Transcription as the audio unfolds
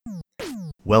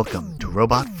Welcome to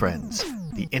Robot Friends,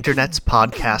 the internet's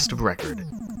podcast of record.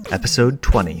 Episode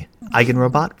 20,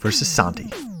 Eigenrobot vs.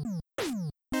 Santi.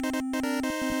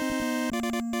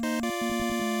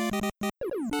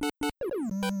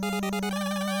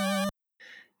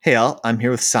 Hey Al, I'm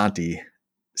here with Santi.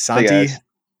 Santi, Hey guys.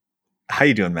 How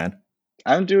you doing, man?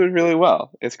 I'm doing really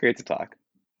well. It's great to talk.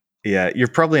 Yeah, you're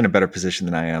probably in a better position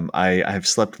than I am. I have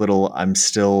slept little.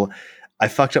 I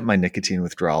fucked up my nicotine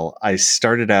withdrawal. I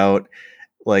started out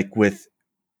like with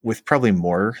probably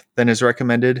more than is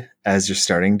recommended as your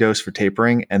starting dose for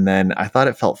tapering, and then I thought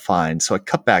it felt fine, so I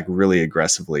cut back really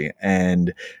aggressively.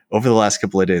 And over the last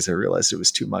couple of days, I realized it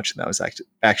was too much, and that was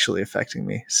actually affecting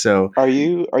me. So, Are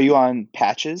you on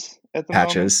patches at the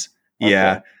patches, moment?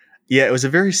 yeah, Okay. yeah, it was a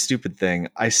very stupid thing.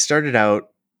 I started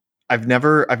out. I've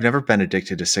never been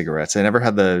addicted to cigarettes. I never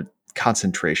had the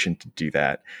concentration to do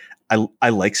that. I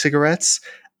like cigarettes,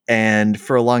 and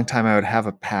for a long time I would have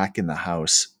a pack in the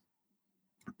house,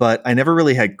 but I never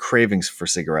really had cravings for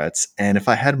cigarettes. And if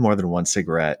I had more than one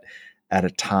cigarette at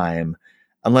a time,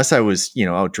 unless I was,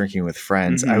 out drinking with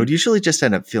friends, I Mm-hmm. would usually just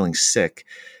end up feeling sick.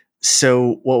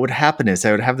 So what would happen is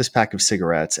I would have this pack of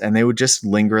cigarettes and they would just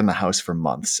linger in the house for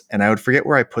months, and I would forget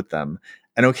where I put them.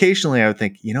 And occasionally I would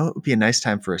think, it would be a nice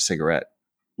time for a cigarette.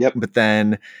 Yep. But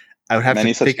then I would have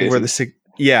Many to such think of where cases.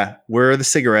 where are the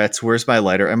cigarettes? Where's my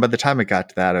lighter? And by the time I got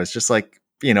to that, I was just like,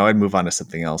 I'd move on to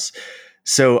something else.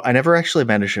 So I never actually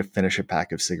managed to finish a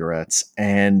pack of cigarettes.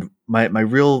 And my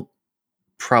real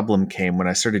problem came when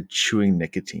I started chewing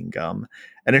nicotine gum.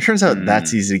 And it turns out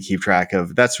that's easy to keep track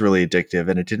of. That's really addictive,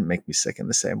 and it didn't make me sick in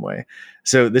the same way.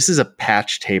 So this is a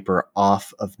patch taper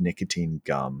off of nicotine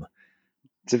gum.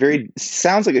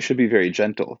 Sounds like it should be very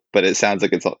gentle, but it sounds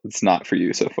like it's not for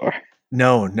you so far.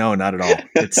 No, not at all.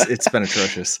 It's been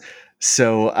atrocious.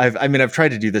 So I've tried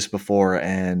to do this before,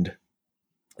 and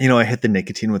I hit the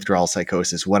nicotine withdrawal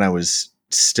psychosis when I was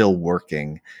still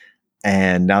working.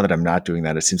 And now that I'm not doing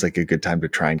that, it seems like a good time to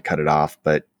try and cut it off.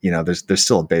 But, there's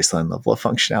still a baseline level of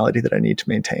functionality that I need to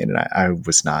maintain. And I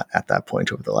was not at that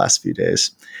point over the last few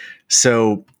days.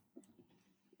 So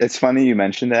It's funny you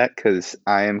mentioned that because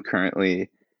I am currently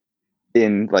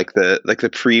in the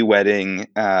pre-wedding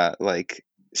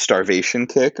starvation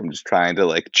kick. I'm just trying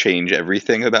to change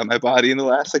everything about my body in the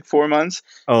last 4 months.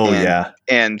 oh, And yeah.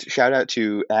 and shout out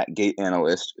to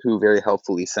 @GateAnalyst who very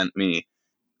helpfully sent me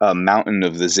a mountain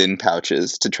of the Zyn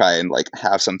pouches to try and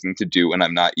have something to do when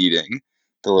I'm not eating.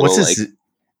 The What's little this?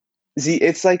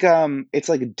 it's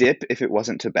like dip if it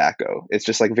wasn't tobacco. It's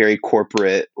just very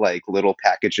corporate little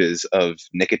packages of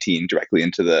nicotine directly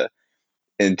into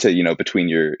between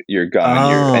your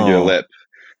gum and your Oh, lip.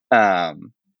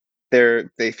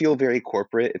 They feel very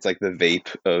corporate. It's like the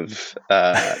vape of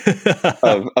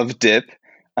dip.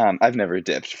 I've never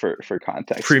dipped for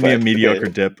context, premium but mediocre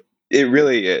dip. it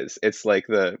really is. It's like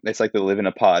the live in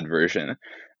a pod version.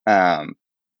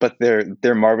 But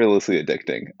they're marvelously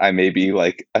addicting. I may be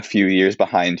a few years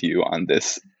behind you on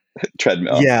this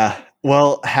treadmill. Yeah.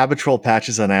 Well, Habitrol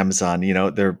patches on Amazon,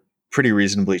 they're pretty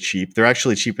reasonably cheap. They're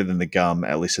actually cheaper than the gum,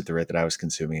 at least at the rate that I was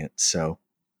consuming it. So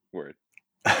Word.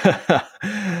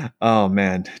 oh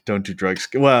man, don't do drugs.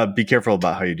 Well, be careful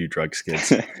about how you do drugs,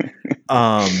 kids.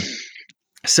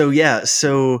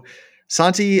 So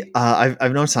Santi,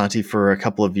 I've known Santi for a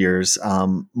couple of years,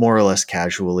 more or less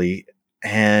casually,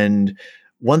 and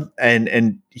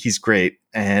he's great,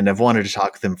 and I've wanted to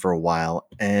talk with him for a while,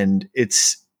 and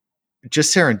it's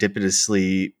just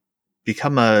serendipitously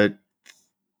become a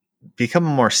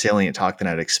more salient talk than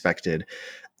I'd expected,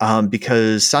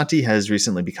 because Santi has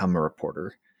recently become a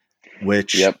reporter,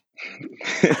 which Yep.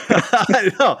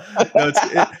 I know. No,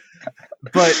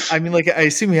 but I mean, I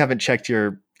assume you haven't checked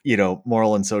your,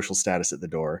 moral and social status at the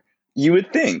door. You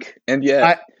would think, and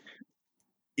yet,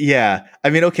 yeah. I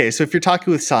mean, okay. So if you're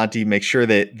talking with Santi, make sure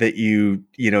that you,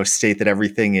 state that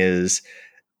everything is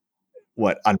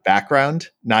on background,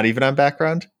 not even on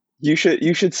background. you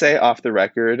should say off the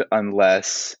record,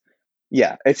 unless,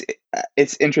 yeah,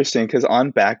 it's interesting because on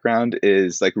background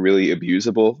is really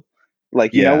abusable.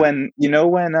 Yeah. When you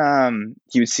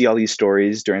would see all these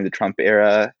stories during the Trump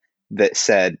era that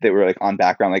said they were on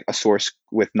background, a source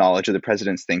with knowledge of the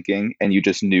president's thinking, and you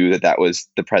just knew that was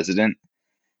the president.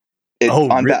 There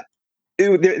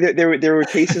were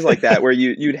cases like that where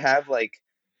you'd have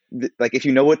if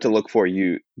you know what to look for,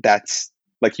 that's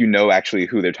actually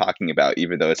who they're talking about,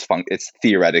 even though it's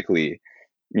theoretically,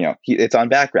 it's on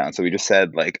background. So we just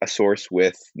said a source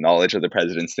with knowledge of the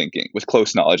president's thinking, with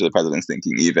close knowledge of the president's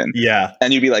thinking, even. Yeah.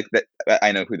 And you'd be like,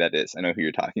 I know who that is. I know who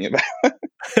you're talking about.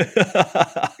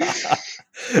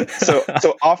 So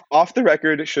off the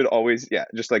record should always,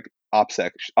 just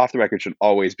OPSEC, off the record should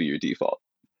always be your default.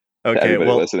 to Okay, everybody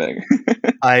well, listening.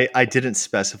 I didn't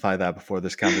specify that before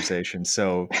this conversation,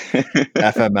 so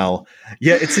FML.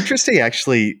 Yeah, it's interesting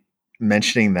actually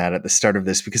mentioning that at the start of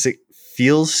this because it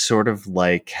feels sort of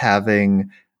like having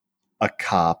a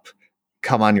cop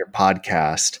come on your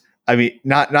podcast. I mean,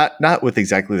 not with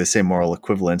exactly the same moral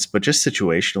equivalence, but just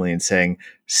situationally and saying,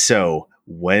 so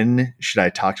when should I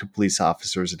talk to police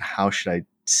officers and how should I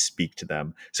speak to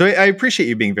them? So I appreciate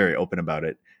you being very open about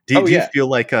it. Oh Do you yeah. feel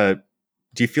like a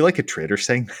traitor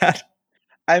saying that?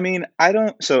 I mean, I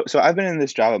don't. So I've been in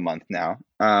this job a month now,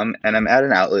 and I'm at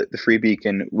an outlet, the Free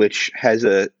Beacon, which has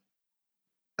a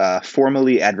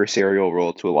formally adversarial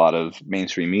role to a lot of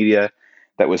mainstream media.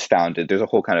 That was founded. There's a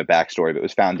whole kind of backstory, but it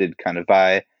was founded kind of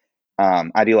by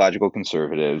ideological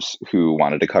conservatives who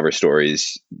wanted to cover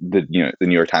stories that the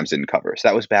New York Times didn't cover. So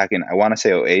that was back in, I want to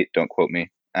say, '08. Don't quote me.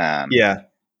 Yeah,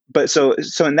 But so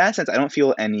in that sense, I don't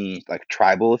feel any like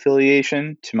tribal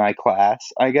affiliation to my class.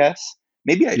 I guess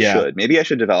maybe I yeah. should. Maybe I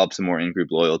should develop some more in-group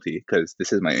loyalty because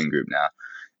this is my in-group now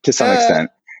to some Uh, extent.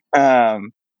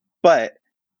 Um, but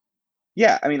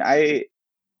yeah, I mean, I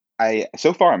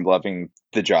so far I'm loving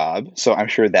the job, so I'm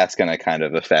sure that's going to kind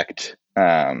of affect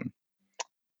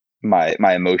my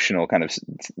emotional kind of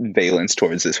valence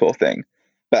towards this whole thing.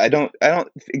 But I don't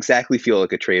exactly feel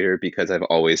like a traitor because I've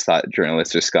always thought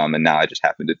journalists are scum, and now I just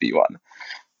happen to be one.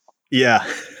 yeah.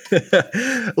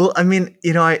 Well, I mean,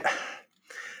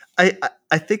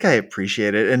 I think I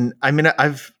appreciate it, and I mean,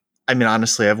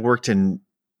 honestly, I've worked in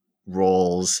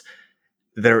roles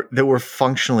that were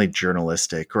functionally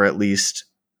journalistic, or at least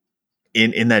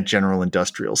in that general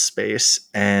industrial space,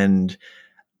 and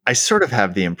I sort of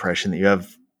have the impression that you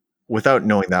have, without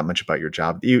knowing that much about your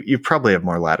job, you probably have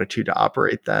more latitude to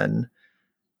operate than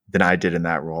I did in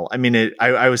that role. I mean,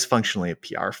 I was functionally a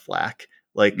PR flack,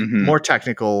 like Hmm. more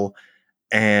technical,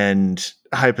 and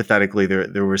hypothetically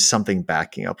there was something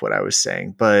backing up what I was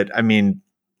saying. But I mean,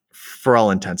 for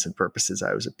all intents and purposes,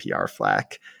 I was a PR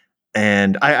flack.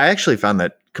 And I actually found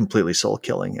that completely soul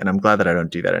killing. And I'm glad that I don't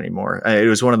do that anymore. It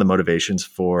was one of the motivations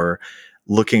for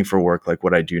looking for work like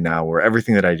what I do now, where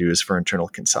everything that I do is for internal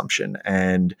consumption.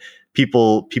 And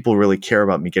people really care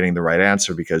about me getting the right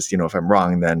answer because, if I'm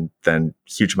wrong, then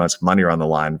huge amounts of money are on the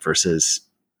line versus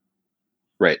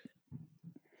Right.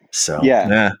 so Yeah.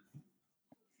 yeah.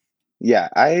 Yeah.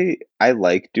 I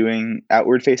like doing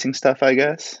outward facing stuff, I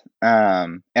guess.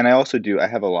 And I also do. I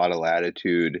have a lot of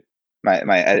latitude.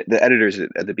 The editors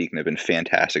at the Beacon have been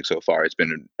fantastic so far. It's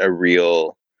been a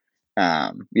real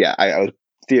yeah. I was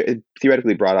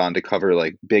theoretically brought on to cover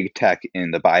like big tech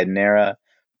in the Biden era,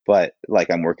 but like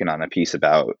I'm working on a piece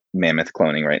about mammoth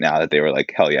cloning right now that they were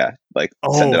like, hell yeah, like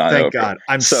send Oh, it on thank over. God.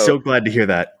 I'm So so glad to hear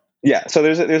that. yeah, so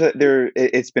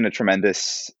it's been a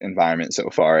tremendous environment so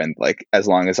far, and like as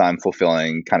long as I'm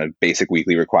fulfilling kind of basic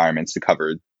weekly requirements to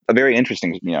cover a very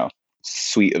interesting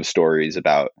suite of stories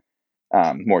about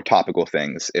more topical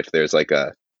things, if there's like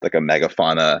a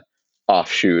megafauna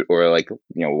offshoot or like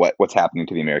what's happening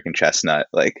to the American chestnut,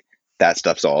 like that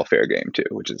stuff's all fair game too,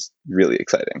 which is really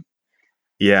exciting.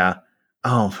 Yeah.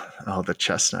 Oh, the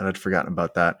chestnut. I'd forgotten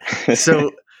about that.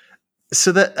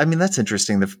 So that, I mean, that's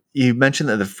interesting. You mentioned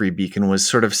that the Free Beacon was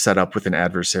sort of set up with an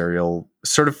adversarial,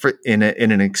 sort of in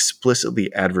an explicitly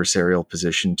adversarial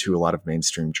position to a lot of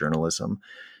mainstream journalism.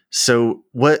 So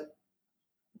what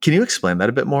can you explain that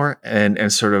a bit more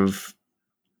and sort of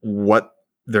what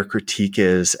their critique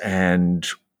is and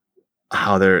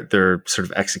how they're sort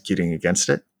of executing against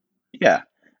it? Yeah.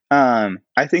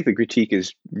 I think the critique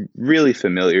is really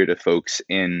familiar to folks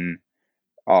in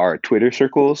our Twitter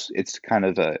circles. It's kind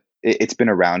of it's been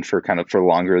around for kind of for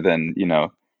longer than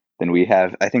than we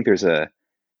have. I think there's a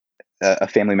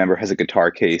family member has a guitar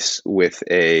case with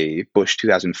a Bush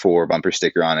 2004 bumper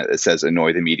sticker on it that says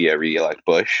 "Annoy the media, re-elect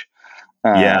Bush."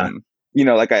 Yeah.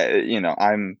 Like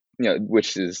I'm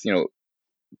which is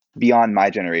beyond my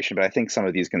generation, but I think some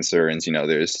of these concerns,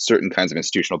 there's certain kinds of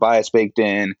institutional bias baked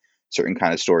in, certain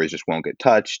kind of stories just won't get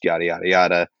touched, yada yada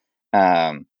yada.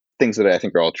 Things that I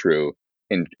think are all true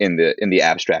in the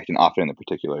abstract and often in the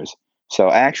particulars. So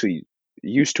I actually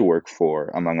used to work for,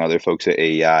 among other folks at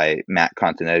AEI, Matt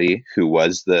Continetti, who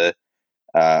was the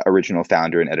original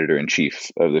founder and editor in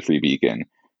chief of the Free Beacon.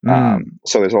 Mm.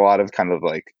 So there's a lot of kind of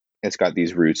like it's got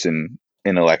these roots in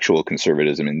intellectual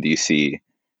conservatism in DC.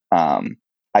 Um,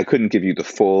 I couldn't give you the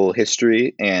full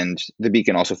history, and the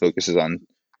Beacon also focuses on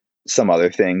some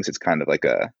other things. It's kind of like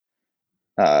a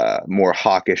more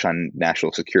hawkish on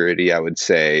national security, I would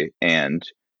say, and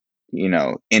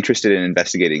interested in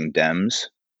investigating Dems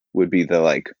would be the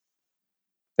like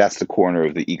that's the corner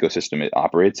of the ecosystem it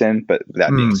operates in. But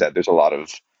that being Mm. said, there's a lot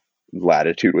of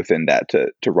latitude within that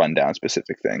to run down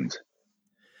specific things.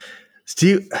 Do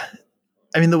you?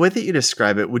 I mean, the way that you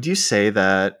describe it, would you say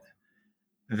that?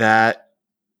 I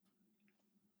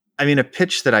mean, a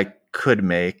pitch that I could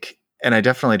make, and I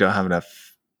definitely don't have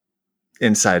enough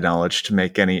inside knowledge to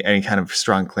make any kind of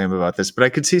strong claim about this, but I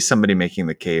could see somebody making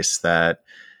the case that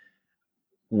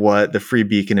what the Free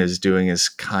Beacon is doing is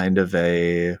kind of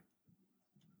an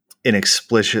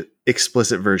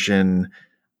explicit version,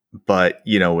 but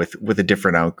with a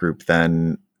different outgroup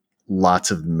than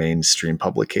lots of mainstream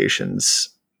publications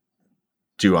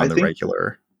do on I the think,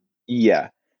 regular. yeah,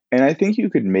 and I think you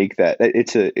could make that.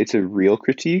 It's a real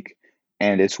critique,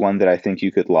 and it's one that I think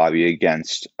you could lobby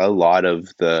against a lot of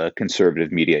the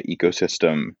conservative media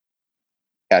ecosystem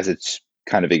as it's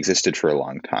kind of existed for a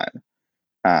long time.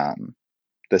 Um,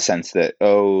 the sense that,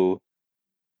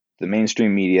 the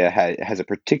mainstream media has a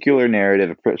particular narrative,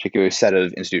 a particular set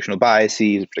of institutional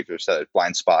biases, a particular set of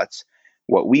blind spots.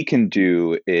 What we can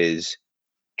do is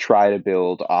try to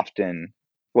build often,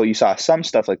 well, you saw some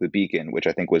stuff like the Beacon, which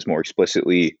I think was more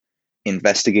explicitly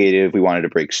investigative. We wanted to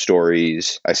break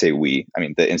stories. I say we, I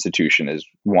mean, the institution has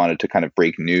wanted to kind of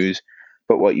break news.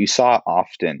 But what you saw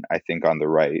often, I think, on the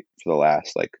right for the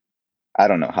last, like, I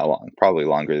don't know how long, probably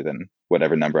longer than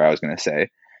whatever number I was going to say,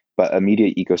 but a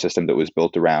media ecosystem that was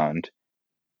built around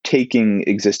taking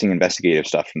existing investigative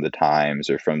stuff from the Times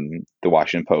or from the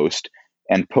Washington Post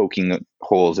and poking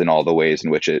holes in all the ways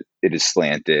in which it is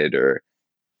slanted or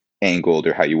angled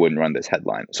or how you wouldn't run this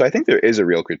headline. So I think there is a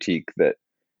real critique that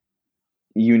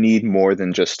you need more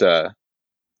than just a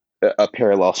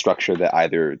parallel structure that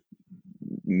either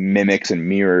mimics and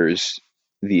mirrors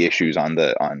the issues on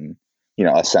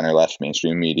a center left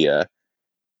mainstream media,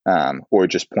 or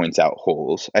just points out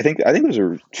holes. I think those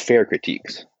are fair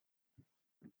critiques.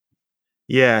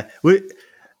 Yeah.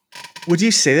 Would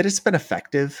you say that it's been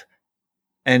effective?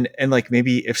 And like,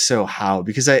 maybe if so, how?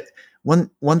 Because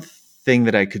one thing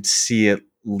that I could see at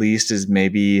least is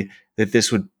maybe that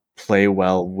this would play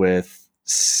well with,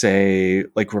 say,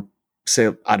 say,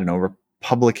 I don't know,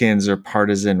 Republicans or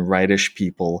partisan rightish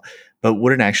people, but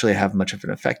wouldn't actually have much of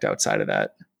an effect outside of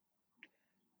that.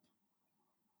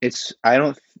 I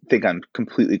don't think I'm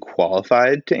completely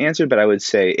qualified to answer, but I would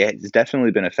say it's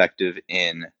definitely been effective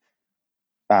in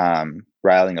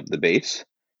riling up the base.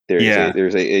 Yeah.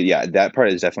 Yeah, that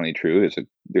part is definitely true.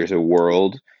 There's a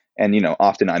world, and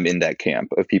often I'm in that camp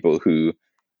of people who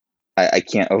I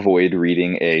can't avoid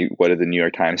reading what did the New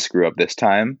York Times screw up this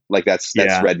time? Like that's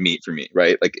Yeah. red meat for me,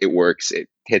 right? Like it works. It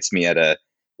hits me at a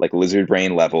like lizard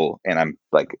brain level, and I'm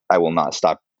like I will not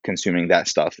stop consuming that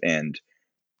stuff and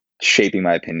shaping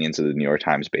my opinions of the New York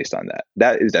Times based on that.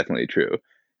 That is definitely true.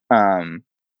 Um,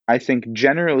 I think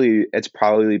generally it's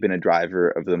probably been a driver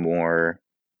of the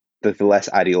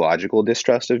less ideological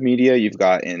distrust of media you've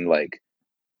got in like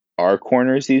our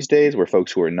corners these days, where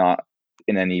folks who are not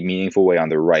in any meaningful way on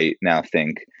the right now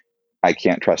think I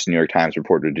can't trust a New York Times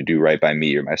reporter to do right by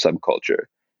me or my subculture.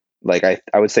 Like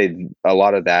I would say a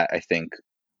lot of that, I think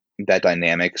that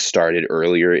dynamic started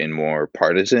earlier in more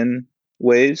partisan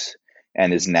ways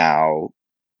and is now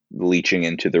leaching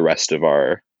into the rest of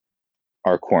our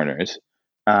corners.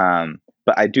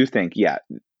 But I do think, yeah,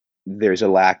 there's a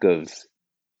lack of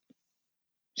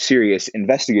serious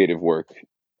investigative work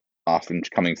often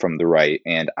coming from the right,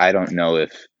 and I don't know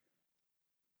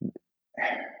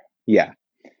yeah,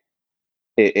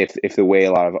 if the way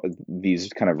a lot of these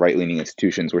kind of right leaning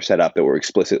institutions were set up that were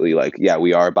explicitly like, yeah,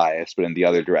 we are biased, but in the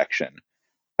other direction,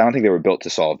 I don't think they were built to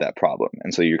solve that problem,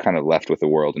 and so you're kind of left with a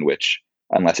world in which,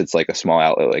 unless it's like a small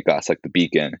outlet like us, like the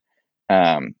Beacon,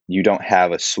 you don't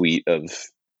have a suite of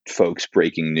folks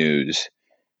breaking news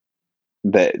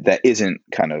that isn't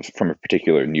kind of from a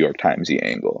particular New York Timesy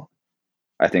angle.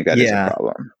 I think that is a Yeah.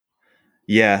 problem.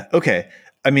 Yeah. Okay.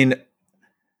 I mean,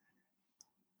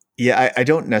 yeah, I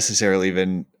don't necessarily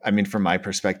even, I mean, from my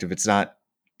perspective, it's not,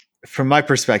 from my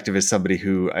perspective as somebody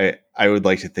who I would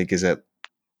like to think is at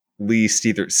least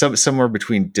either somewhere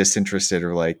between disinterested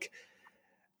or like,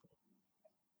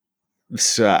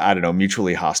 so, I don't know,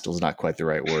 mutually hostile is not quite the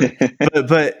right word,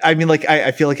 but I mean, like,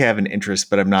 I feel like I have an interest,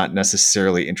 but I'm not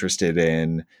necessarily interested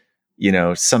in,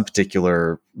 some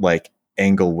particular like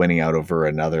angle winning out over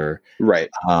another. Right.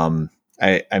 Um,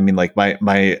 I mean, like,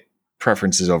 my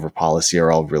preferences over policy are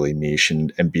all really niche,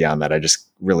 and beyond that, I just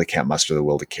really can't muster the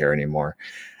will to care anymore.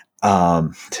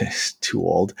 Too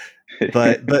old.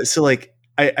 But so, like,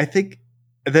 I think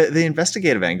the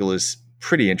investigative angle is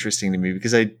pretty interesting to me,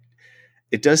 because it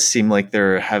does seem like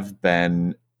there have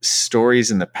been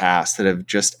stories in the past that have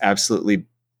just absolutely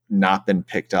not been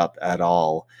picked up at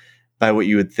all by what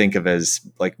you would think of as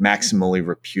like maximally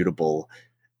reputable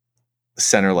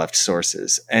center left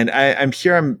sources. And I'm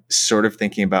sort of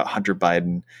thinking about Hunter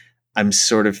Biden, I'm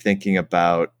sort of thinking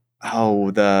about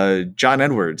the John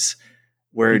Edwards,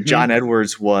 where Mm-hmm. John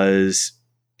Edwards was,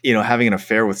 having an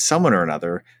affair with someone or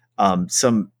another,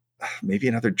 some maybe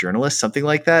another journalist, something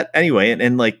like that. Anyway,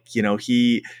 and like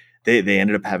they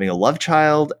ended up having a love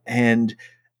child, and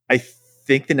I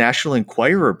think the National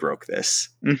Enquirer broke this.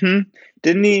 Mm-hmm.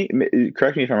 Didn't he?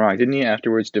 Correct me if I'm wrong. Didn't he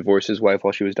afterwards divorce his wife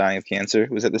while she was dying of cancer?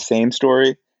 Was that the same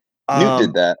story? Newt did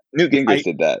Um, that. Newt Gingrich I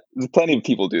did that. Plenty of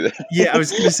people do Yeah, I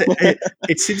was gonna say that.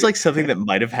 it seems like something that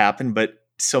might have happened, but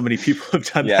so many people have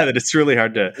done that Yeah, that it's really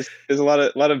hard to. there's a lot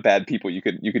of bad people you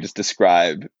could just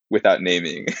describe without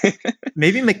naming.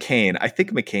 Maybe McCain. I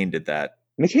think McCain did that.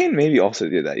 McCain maybe also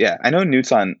did that. Yeah, I know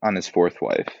Newt's on his fourth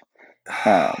wife.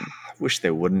 Um, I wish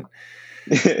they wouldn't.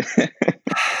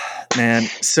 Man,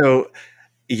 so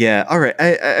yeah, all right.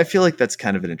 I feel like that's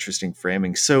kind of an interesting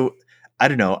framing. So I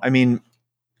don't know. I mean,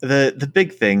 the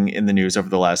big thing in the news over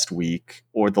the last week,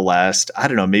 or the last, I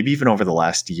don't know, maybe even over the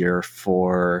last year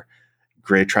for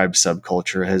Gray Tribe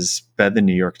subculture has been the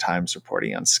New York Times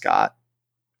reporting on Scott.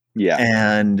 yeah,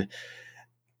 And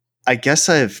I guess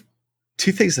I have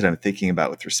two things that I'm thinking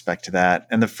about with respect to that.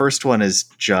 And the first one is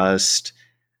just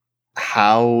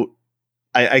how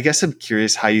I guess I'm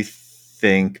curious how you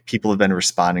think people have been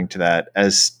responding to that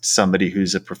as somebody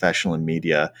who's a professional in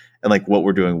media, and like what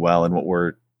we're doing well and what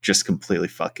we're just completely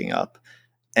fucking up.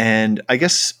 And I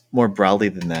guess more broadly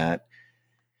than that,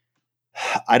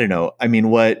 I don't know. I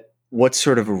mean, what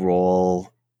sort of a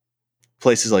role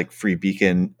places like Free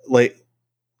Beacon, like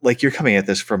you're coming at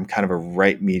this from kind of a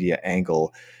right media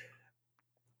angle.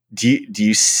 Do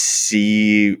you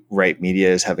see right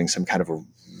media as having some kind of a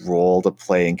role to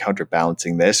play in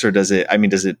counterbalancing this, or does it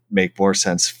make more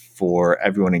sense for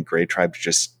everyone in Gray Tribe to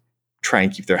just try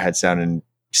and keep their heads down and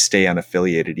stay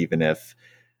unaffiliated, even if,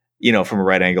 from a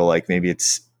right angle, like maybe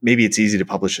it's easy to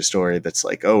publish a story that's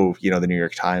like, oh, the New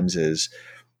York Times is,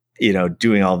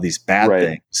 doing all these bad right.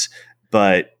 things.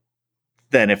 But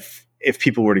then if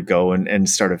people were to go and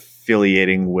start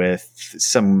affiliating with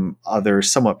some other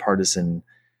somewhat partisan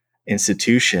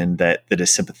institution that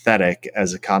is sympathetic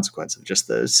as a consequence of just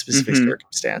the specific Mm-hmm.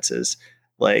 circumstances,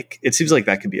 like it seems like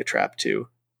that could be a trap too.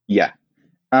 Yeah.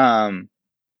 Um,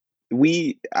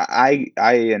 I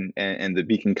and the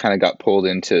Beacon kind of got pulled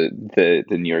into the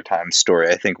New York Times story.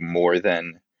 I think more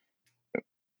than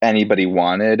anybody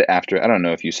wanted. After, I don't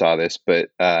know if you saw this, but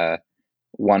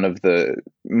one of the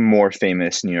more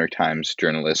famous New York Times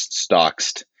journalists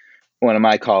doxed one of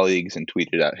my colleagues and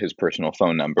tweeted out his personal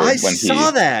phone number I when saw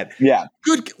he. that. Yeah,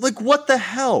 Good. Like what the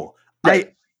hell?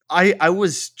 right. I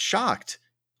was shocked.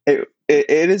 It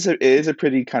is a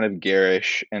pretty kind of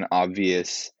garish and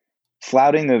obvious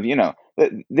flouting of,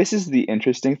 this is the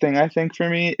interesting thing, I think, for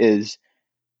me is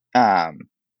um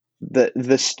the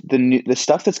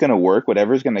stuff that's going to work,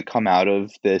 whatever's going to come out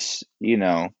of this,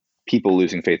 people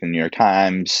losing faith in the New York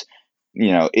Times,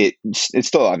 it's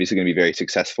still obviously going to be very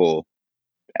successful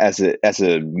as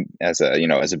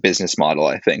a business model,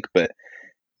 I think. But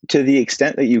to the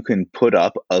extent that you can put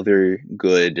up other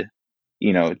good,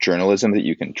 journalism that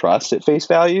you can trust at face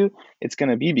value, it's going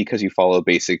to be because you follow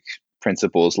basic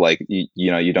principles, like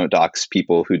you don't dox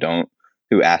people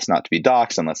who ask not to be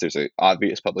doxxed unless there's an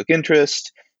obvious public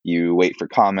interest. You wait for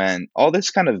comment, all this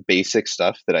kind of basic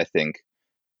stuff that I think,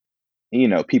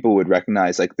 people would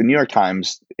recognize. Like the New York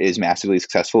Times is massively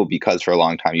successful because for a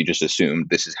long time you just assumed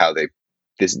this is how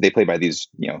they play by these,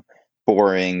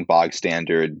 boring bog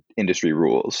standard industry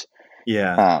rules.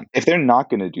 Yeah. If they're not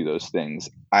going to do those things,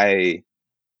 I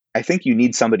think you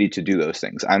need somebody to do those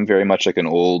things. I'm very much like an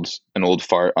old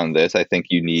fart on this. I think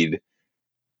you need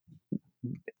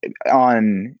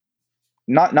on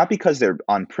not because they're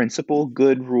on principle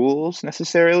good rules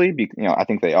necessarily. I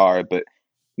think they are, but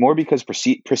more because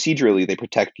procedurally they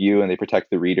protect you and they protect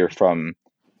the reader from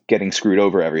getting screwed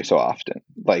over every so often.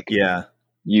 Like Yeah.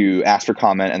 you ask for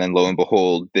comment and then lo and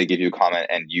behold they give you a comment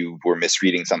and you were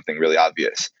misreading something really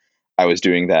obvious. I was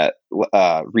doing that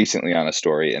recently on a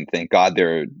story, and thank God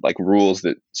there are like rules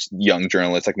that young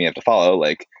journalists like me have to follow,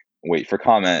 like wait for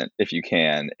comment if you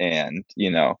can, and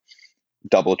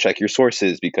double check your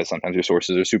sources because sometimes your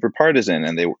sources are super partisan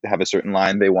and they have a certain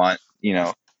line they want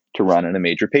to run in a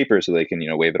major paper so they can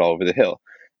wave it all over the hill.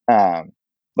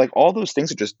 Like all those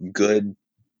things are just good.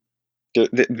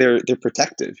 They're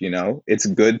protective. It's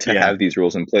good to Yeah. have these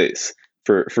rules in place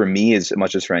for me as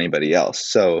much as for anybody else.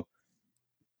 So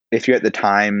if you're at the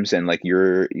Times and like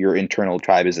your internal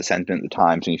tribe is a sentiment at the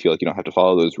Times and you feel like you don't have to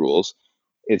follow those rules,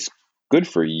 it's good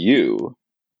for you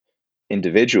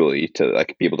individually to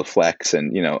like be able to flex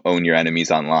and own your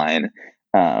enemies online.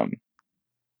 um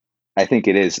I think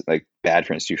it is like bad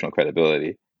for institutional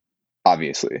credibility,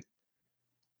 obviously.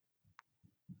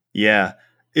 Yeah.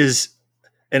 Is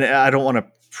and I don't want to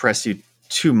press you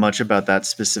too much about that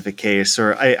specific case,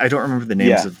 or I don't remember the names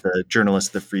Yeah, of the journalists,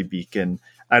 the Free Beacon.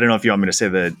 I don't know if you want me to say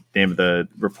the name of the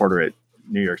reporter at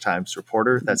New York Times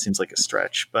reporter. That seems like a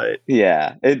stretch, but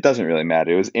yeah. It doesn't really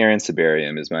matter. It was Aaron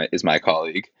Sibarium is my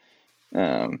colleague.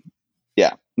 Um, yeah,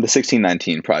 the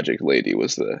 1619 Project lady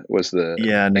was the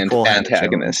yeah, Nicole Hannah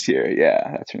antagonist Jones. here.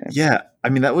 Yeah, that's her name. Yeah, I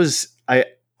mean that was I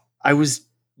was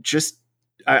just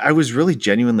I was really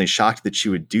genuinely shocked that she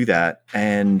would do that,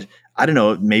 and I don't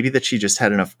know, maybe that she just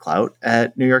had enough clout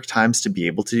at New York Times to be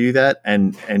able to do that,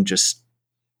 and just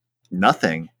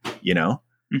nothing, you know,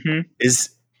 Hmm. is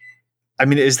I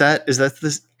mean, is that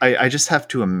this? I just have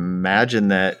to imagine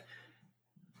that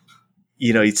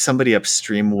somebody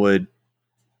upstream would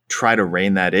try to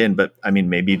rein that in, but I mean,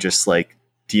 maybe just like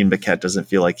Dean Baquette doesn't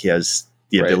feel like he has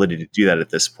the Right. ability to do that at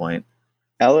this point.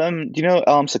 Do you know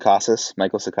Sakasis?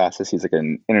 Michael Sakasis. He's like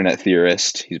an internet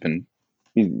theorist.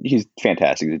 He's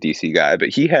fantastic. He's a DC guy, but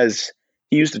he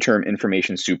used the term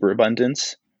information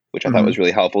superabundance, which I thought Mm-hmm. was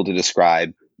really helpful to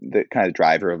describe the kind of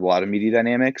driver of a lot of media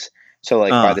dynamics. So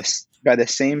like Uh, by the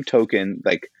same token,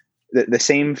 like the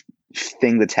same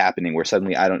thing that's happening where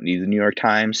suddenly I don't need the New York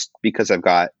Times because I've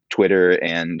got Twitter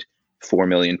and 4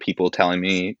 million people telling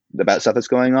me about stuff that's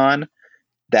going on,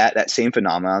 that same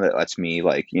phenomenon that lets me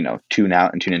like tune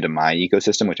out and tune into my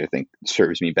ecosystem, which I think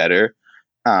serves me better.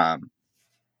 um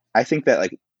I think that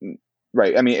like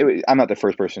right, I mean I'm not the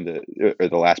first person to or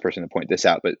the last person to point this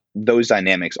out, but those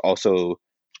dynamics also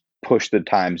push the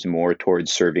Times more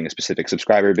towards serving a specific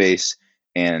subscriber base,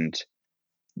 and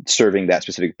serving that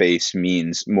specific base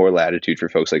means more latitude for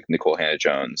folks like Nicole Hannah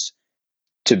Jones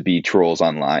to be trolls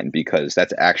online, because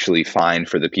that's actually fine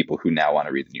for the people who now want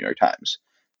to read the New York Times.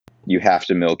 You have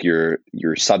to milk your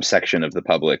subsection of the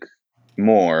public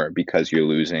more because you're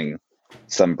losing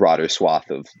some broader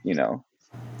swath of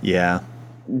yeah,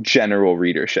 general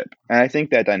readership. And I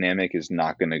think that dynamic is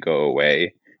not going to go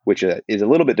away, which is a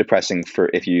little bit depressing for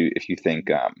if you think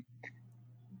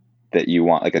that you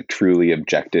want like a truly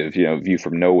objective view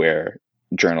from nowhere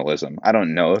journalism. I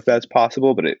don't know if that's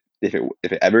possible, but if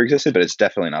it ever existed, but it's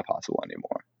definitely not possible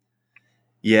anymore.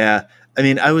 yeah. I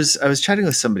mean, I was chatting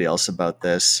with somebody else about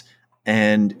this,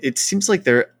 and it seems like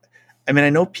they're. I mean, I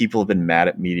know people have been mad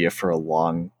at media for a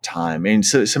long time. I mean,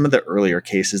 so some of the earlier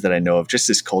cases that I know of, just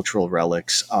as cultural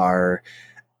relics, are.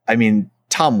 I mean,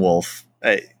 Tom Wolfe.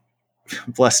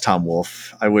 Bless Tom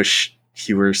Wolfe. I wish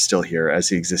he were still here as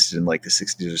he existed in like the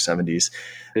 60s or 70s.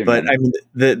 But Amen. I mean,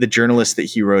 the journalist that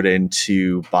he wrote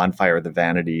into Bonfire of the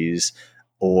Vanities,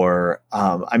 or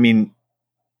I mean,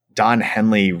 Don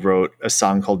Henley wrote a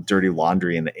song called Dirty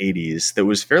Laundry in the 80s that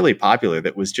was fairly popular,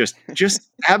 that was just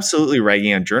absolutely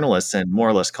ragging on journalists and more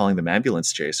or less calling them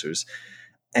ambulance chasers.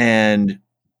 And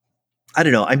I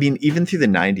don't know. I mean, even through the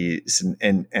 90s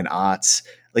and aughts,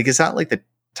 like it's not like the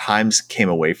Times came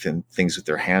away from things with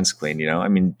their hands clean, you know? I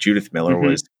mean, Judith Miller Hmm.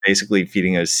 was basically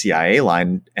feeding a CIA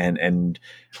line and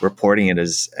reporting it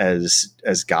as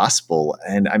gospel.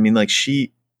 And I mean, like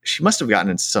she must have gotten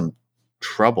in some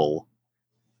trouble,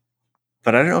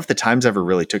 but I don't know if the Times ever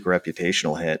really took a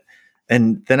reputational hit.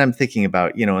 And then I'm thinking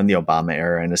about, in the Obama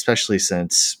era, and especially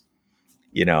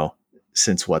you know,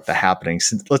 since what the happening,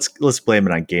 since let's blame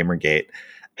it on Gamergate.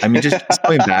 I mean, just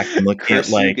going back and looking at Curse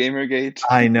you, like, Gamergate.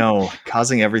 I know,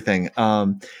 causing everything.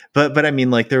 But I mean,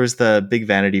 like there was the big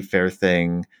Vanity Fair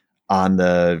thing on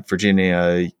the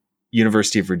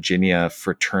University of Virginia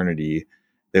fraternity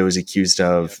that was accused Yeah.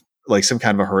 of like some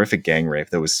kind of a horrific gang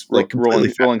rape that was like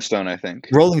completely Rolling Stone, I think.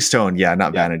 Rolling Stone, yeah,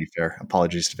 not Yeah. Vanity Fair.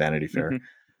 Apologies to Vanity Fair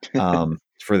Hmm.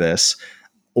 for this.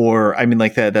 Or I mean,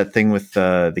 like that thing with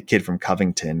the kid from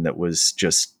Covington that was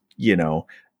just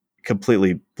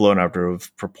completely blown out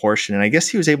of proportion, and I guess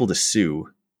he was able to sue.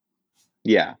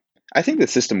 Yeah, I think the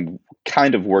system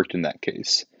kind of worked in that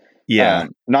case. Yeah,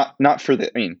 Not for the.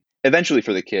 I mean, eventually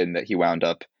for the kid, that he wound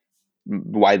up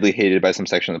widely hated by some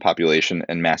section of the population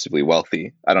and massively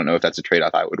wealthy. I don't know if that's a trade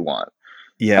off I would want.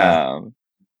 yeah. Um,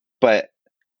 but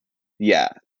yeah,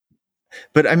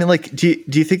 But I mean, like, do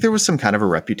you think there was some kind of a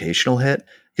reputational hit?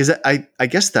 Because I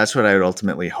guess that's what I would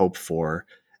ultimately hope for.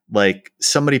 Like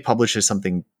somebody publishes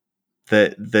something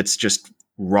that's just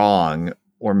wrong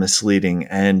or misleading,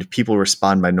 and people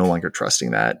respond by no longer trusting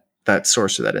that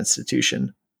source or that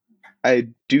institution. I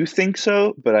do think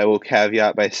so, but I will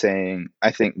caveat by saying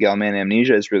I think Gell-Mann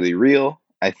amnesia is really real.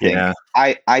 I think Yeah,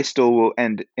 I still will,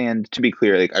 and to be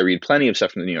clear, like I read plenty of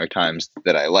stuff from the New York Times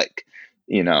that I like,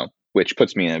 which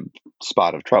puts me in a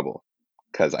spot of trouble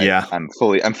because yeah, I'm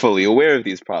fully aware of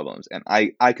these problems, and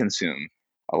I consume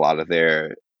a lot of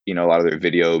their a lot of their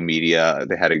video media.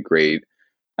 They had a great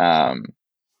um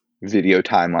video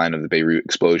timeline of the Beirut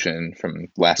explosion from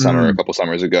last summer or a Mm. couple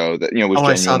summers ago that was Oh,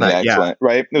 I saw genuinely that. Yeah. excellent,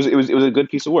 right? It was a good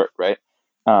piece of work, right?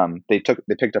 They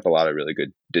picked up a lot of really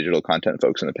good digital content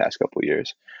folks in the past couple of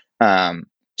years.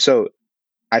 So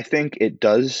I think it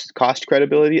does cost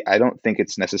credibility. I don't think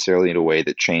it's necessarily in a way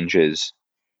that changes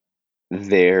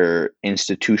their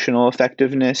institutional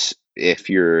effectiveness. If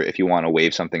you want to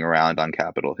wave something around on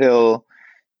Capitol Hill,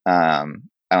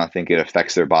 I don't think it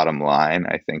affects their bottom line.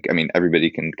 I mean,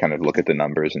 everybody can kind of look at the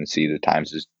numbers and see the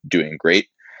Times is doing great.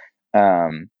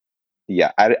 Um,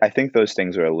 yeah, I think those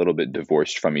things are a little bit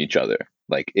divorced from each other.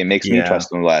 Like, it makes me Yeah. trust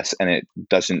them less, and it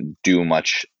doesn't do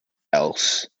much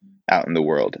else out in the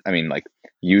world. I mean, like,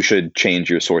 you should change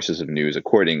your sources of news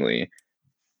accordingly,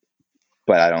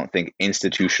 but I don't think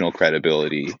institutional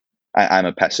credibility. I'm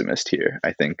a pessimist here.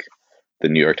 I think the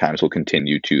New York Times will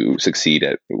continue to succeed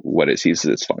at what it sees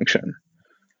as its function.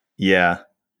 Yeah.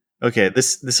 Okay.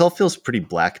 This all feels pretty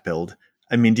black pilled.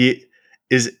 I mean,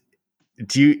 is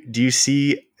do you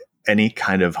see any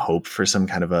kind of hope for some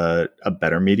kind of a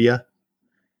better media?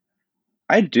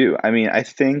 I do. I mean,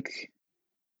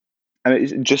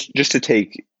 just to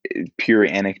take pure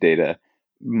anecdata,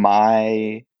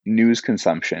 my news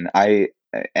consumption, and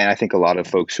I think a lot of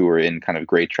folks who are in kind of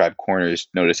great tribe corners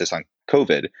noticed this on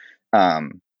COVID.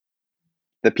 Um,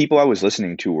 the people I was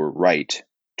listening to were right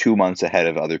 2 months ahead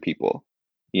of other people,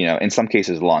 in some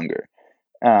cases longer.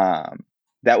 Um,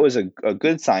 that was a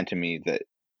good sign to me that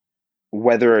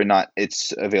whether or not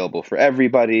it's available for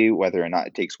everybody, whether or not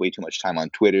it takes way too much time on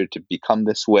Twitter to become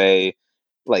this way,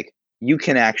 like, you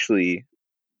can actually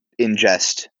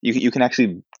you can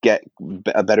actually get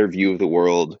a better view of the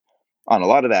world on a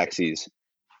lot of axes.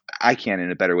 I can in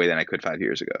a better way than I could 5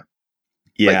 years ago.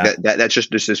 Like, Yeah. that's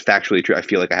just this is factually true. I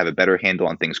feel like I have a better handle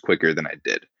on things quicker than I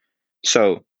did.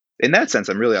 So in that sense,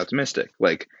 I'm really optimistic.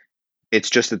 Like, it's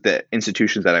just that the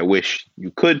institutions that I wish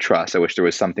you could trust, I wish there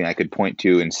was something I could point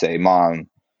to and say, Mom,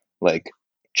 like,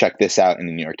 check this out in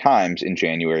the New York Times in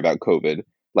January about COVID.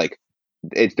 Like,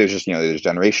 there's just, there's a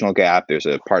generational gap, there's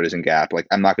a partisan gap. Like,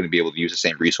 I'm not going to be able to use the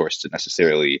same resource to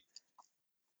necessarily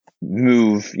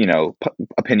move,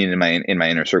 opinion in my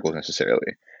inner circles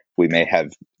necessarily. We may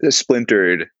have a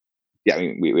splintered, yeah, I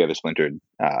mean, we have a splintered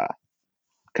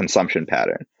consumption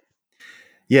pattern.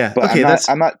 Yeah. But Okay. That's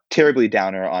I'm not terribly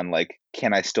downer on, like,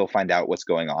 can I still find out what's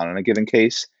going on in a given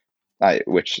case?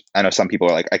 Which I know some people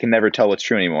are like, I can never tell what's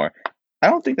true anymore. I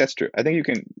don't think that's true. I think you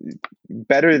can,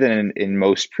 better than in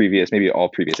most previous, maybe all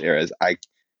previous eras.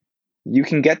 You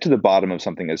can get to the bottom of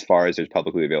something as far as there's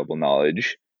publicly available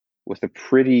knowledge with a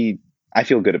pretty. I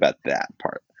feel good about that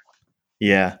part.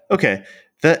 yeah. Okay.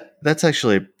 That's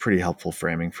actually a pretty helpful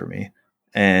framing for me,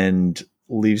 and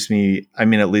leaves me, I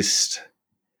mean, at least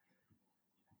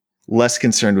less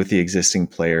concerned with the existing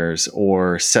players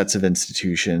or sets of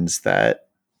institutions that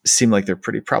seem like they're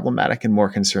pretty problematic, and more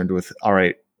concerned with, all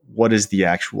right, what is the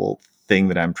actual thing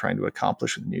that I'm trying to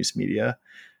accomplish with news media,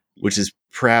 which Yeah. is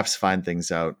perhaps find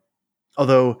things out.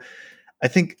 Although I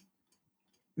think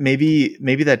maybe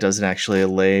that doesn't actually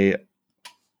allay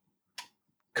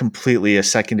completely a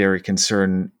secondary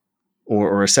concern,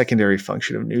 or a secondary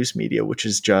function of news media, which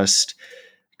is just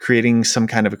creating some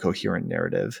kind of a coherent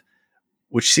narrative,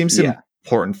 which seems Yeah.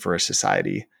 important for a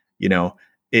society. You know,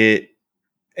 it,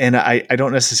 and I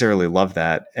don't necessarily love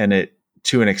that. And it,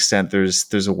 to an extent,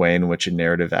 there's a way in which a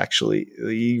narrative actually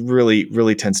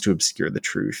really tends to obscure the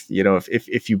truth. You know,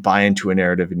 if you buy into a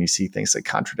narrative and you see things that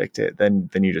contradict it, then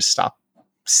you just stop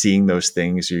seeing those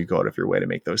things, or you go out of your way to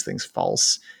make those things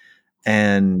false.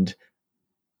 And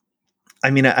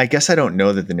I mean, I guess I don't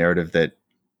know that the narrative that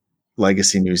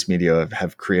legacy news media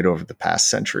have created over the past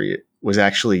century was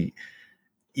actually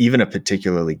even a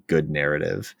particularly good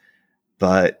narrative,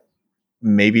 but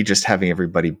maybe just having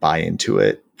everybody buy into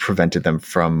it prevented them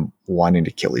from wanting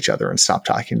to kill each other and stop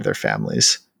talking to their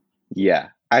families. Yeah.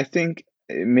 I think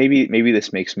maybe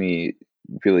this makes me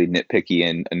really nitpicky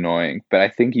and annoying, but I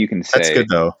think you can That's good say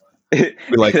though. We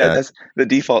like that. that's the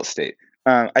default state.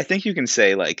 I think you can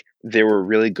say, like, there were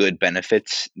really good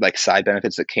benefits, like side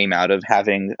benefits that came out of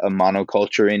having a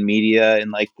monoculture in media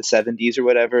in, like, the 70s or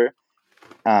whatever.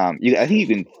 I think you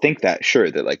can think that, sure,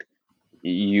 that, like,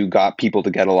 you got people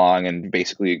to get along and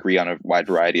basically agree on a wide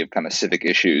variety of kind of civic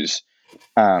issues,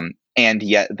 and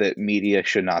yet that media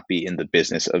should not be in the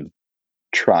business of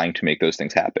trying to make those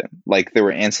things happen. Like, there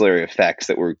were ancillary effects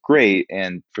that were great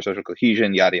and for social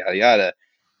cohesion, yada yada yada.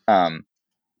 Um,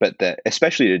 but that,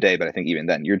 especially today, but I think even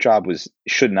then, your job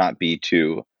should not be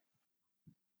to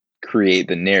create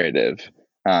the narrative.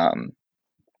 Um,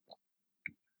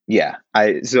 yeah,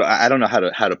 I don't know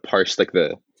how to parse, like,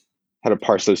 how to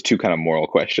parse those two kind of moral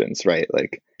questions, right?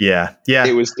 Like Yeah. it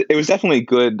Yeah. was definitely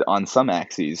good on some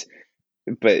axes,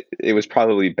 but it was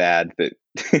probably bad that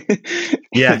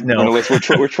Yeah. No. journalists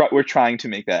were trying to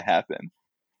make that happen.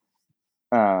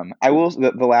 I will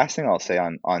the last thing I'll say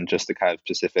on just the kind of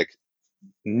specific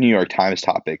New York Times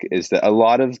topic is that a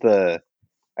lot of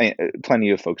plenty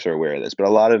of folks are aware of this, but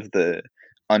a lot of the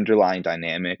underlying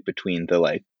dynamic between the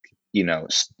like,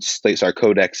 Slate Star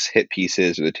Codex hit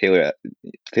pieces or the Taylor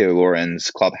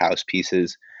Lorenz Clubhouse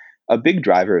pieces, a big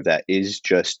driver of that is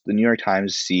just the New York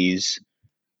Times sees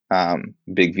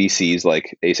big VCs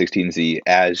like A16Z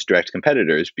as direct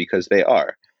competitors because they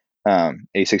are.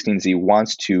 A16Z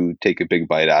wants to take a big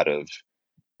bite out of,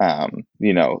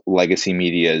 legacy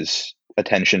media's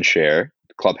attention share.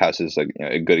 Clubhouse is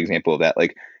a good example of that.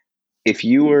 Like, if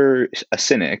you were a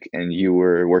cynic and you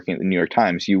were working at the New York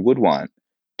Times, you would want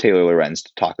Taylor Lorenz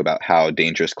to talk about how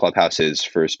dangerous Clubhouse is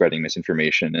for spreading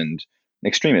misinformation and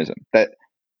extremism.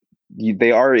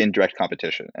 They are in direct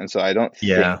competition, and so I don't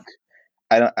think Yeah.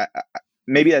 I don't.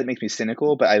 Maybe that makes me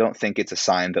cynical, but I don't think it's a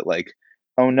sign that like,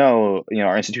 oh no,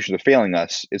 our institutions are failing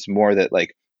us. It's more that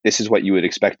like this is what you would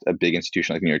expect a big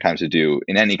institution like New York Times to do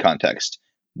in any context.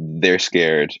 They're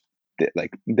scared,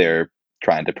 like they're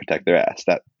trying to protect their ass.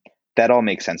 That all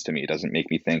makes sense to me. It doesn't make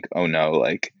me think, oh no,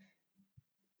 like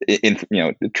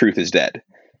the truth is dead.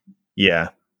 Yeah.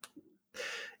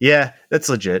 Yeah. That's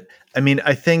legit. I mean,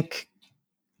 I think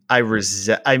as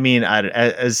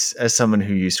someone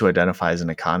who used to identify as an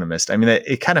economist, I mean,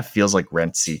 it kind of feels like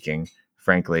rent seeking,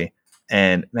 frankly.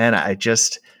 And man,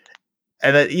 that's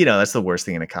the worst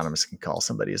thing an economist can call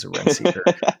somebody is a rent seeker.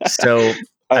 So,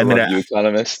 I I mean, love you,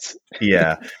 economists.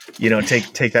 yeah,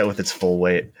 take that with its full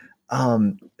weight.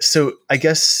 So I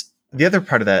guess the other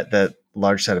part of that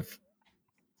large set of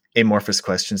amorphous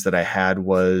questions that I had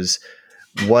was,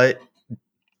 what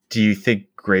do you think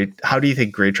how do you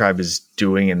think Grey Tribe is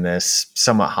doing in this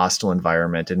somewhat hostile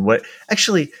environment? And why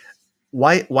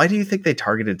do you think they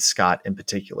targeted Scott in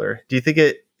particular? Do you think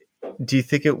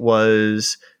it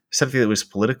was something that was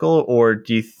political, or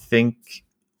do you think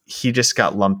he just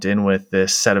got lumped in with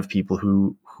this set of people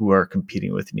who are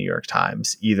competing with New York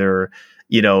Times, either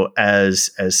as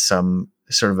some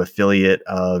sort of affiliate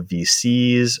of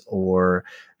VCs, or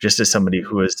just as somebody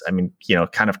who is, I mean,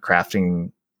 kind of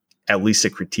crafting at least a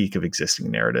critique of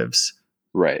existing narratives?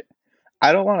 Right.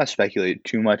 I don't want to speculate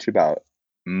too much about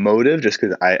motive just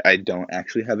because I don't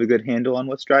actually have a good handle on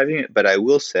what's driving it. But I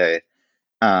will say,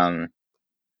 um,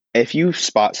 if you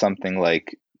spot something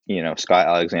like, Scott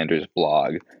Alexander's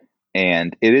blog,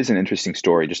 and it is an interesting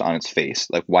story just on its face,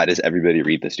 like why does everybody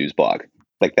read this dude's blog?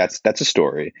 Like that's a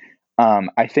story.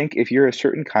 I think if you're a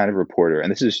certain kind of reporter,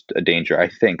 and this is a danger, I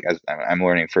think, as I'm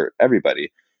learning for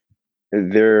everybody,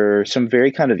 there are some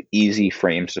very kind of easy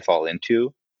frames to fall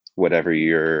into, whatever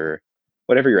your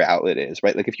whatever your outlet is,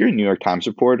 right? Like if you're a New York Times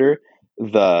reporter,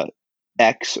 the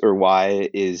X or Y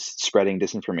is spreading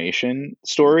disinformation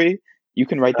story, you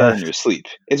can write that Uh, in your sleep.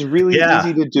 It's really yeah,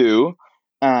 easy to do.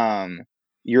 Um,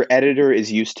 your editor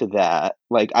is used to that.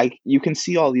 Like you can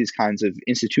see all these kinds of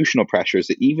institutional pressures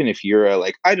that even if you're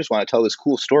like, I just want to tell this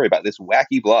cool story about this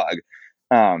wacky blog,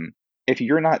 um, if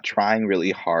you're not trying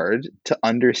really hard to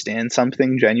understand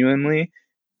something genuinely,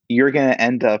 you're going to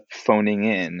end up phoning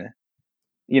in,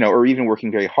 or even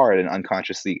working very hard and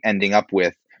unconsciously ending up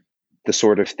with the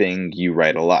sort of thing you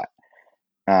write a lot.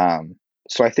 Um,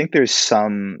 so I think there's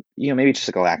some, maybe just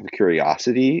like a lack of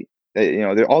curiosity. There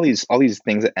are all these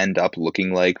things that end up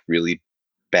looking like really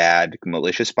bad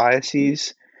malicious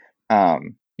biases.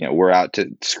 We're out to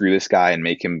screw this guy and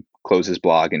make him close his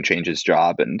blog and change his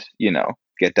job and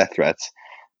get death threats.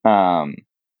 Um,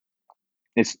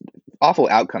 it's awful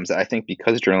outcomes that I think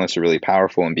because journalists are really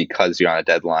powerful and because you're on a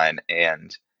deadline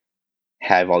and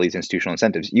have all these institutional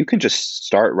incentives, you can just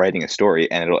start writing a story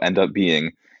and it'll end up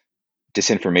being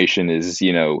disinformation is,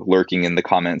 lurking in the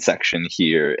comment section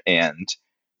here and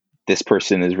this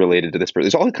person is related to this person.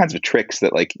 There's all kinds of tricks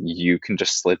that like you can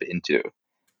just slip into.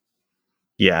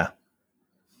 yeah,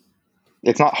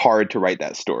 It's not hard to write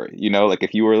that story, like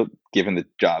if you were given the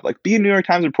job, like be a New York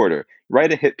Times reporter,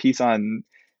 write a hit piece on,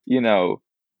 you know,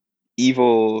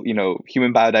 evil,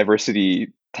 human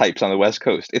biodiversity types on the West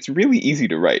Coast. It's really easy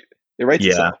to write. It writes yeah,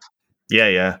 itself.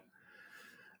 yeah.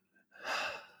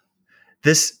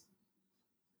 This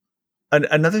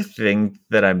another thing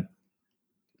that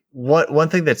one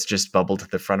thing that's just bubbled to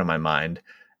the front of my mind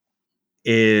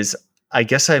is, I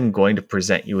guess I'm going to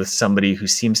present you with somebody who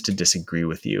seems to disagree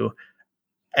with you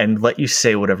and let you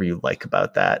say whatever you like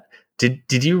about that.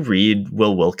 Did you read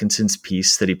Will Wilkinson's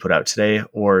piece that he put out today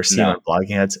or see him on No, Blogging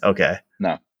Heads? Okay.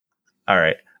 no. All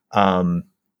right. Um,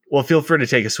 Well, feel free to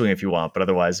take a swing if you want, but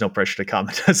otherwise, no pressure to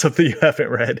comment on something you haven't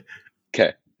read.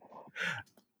 Okay.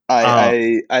 Uh,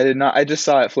 I did not. I just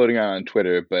saw it floating around on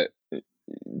Twitter, but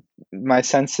my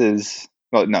sense is.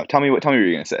 Well, no. Tell me what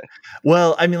you're gonna say.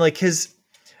 well, I mean, like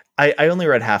I only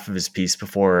read half of his piece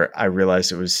before I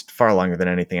realized it was far longer than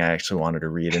anything I actually wanted to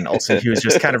read, and also he was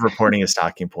just kind of reporting his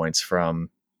talking points from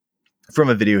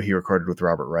a video he recorded with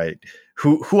Robert Wright,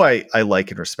 who I like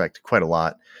and respect quite a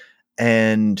lot,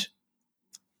 and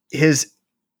his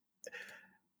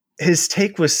his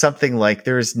take was something like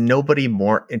there is nobody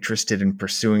more interested in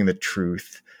pursuing the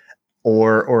truth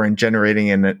or in generating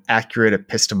an accurate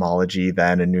epistemology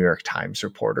than a New York Times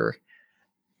reporter.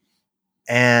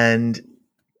 And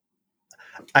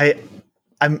I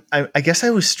I guess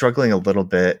I was struggling a little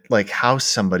bit, like how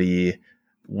somebody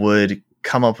would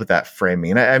come up with that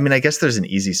framing. And I mean, I guess there's an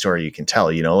easy story you can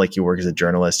tell, like you work as a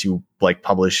journalist, you like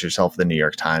publish yourself in the New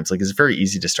York Times. Like it's very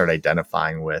easy to start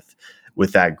identifying with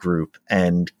that group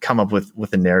and come up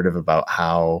with a narrative about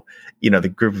how, the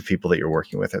group of people that you're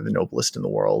working with are the noblest in the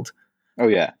world. Oh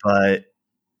yeah. But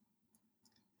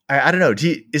I don't know.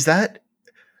 Is that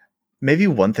maybe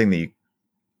one thing that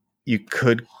you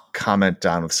could comment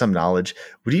on with some knowledge?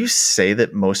 Would you say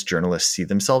that most journalists see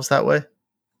themselves that way?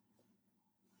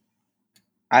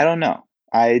 I don't know.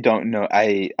 I don't know.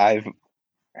 I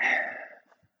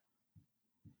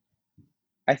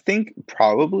think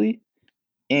probably,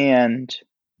 and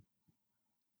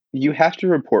you have to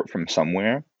report from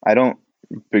somewhere. I don't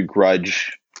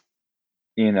begrudge,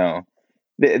 you know,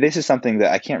 this is something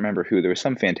that I can't remember who. There was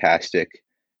some fantastic,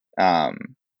 um,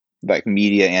 like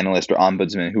media analyst or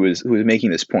ombudsman who was making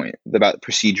this point about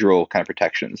procedural kind of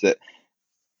protections that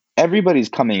everybody's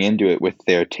coming into it with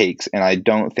their takes, and I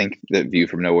don't think that View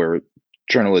from Nowhere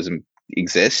journalism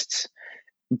exists.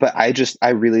 But I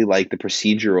really like the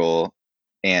procedural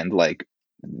and like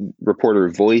reporter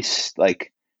voice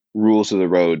like rules of the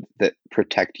road that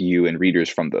protect you and readers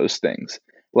from those things.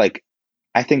 Like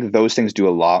I think those things do a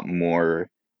lot more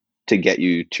to get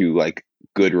you to like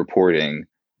good reporting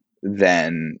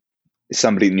than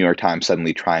somebody in the New York Times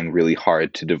suddenly trying really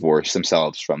hard to divorce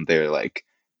themselves from their like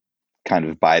kind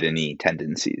of Biden-y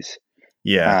tendencies.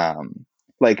 Yeah. Um,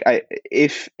 like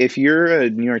if you're a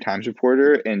New York Times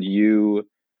reporter and you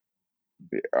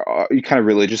kind of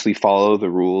religiously follow the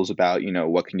rules about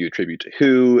what can you attribute to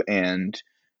who, and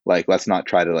like let's not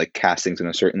try to like cast things in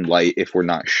a certain light if we're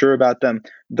not sure about them.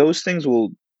 Those things will,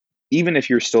 even if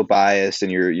you're still biased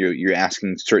and you're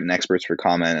asking certain experts for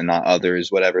comment and not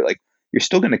others, whatever, like you're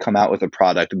still going to come out with a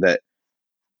product that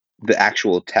the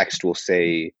actual text will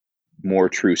say more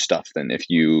true stuff than if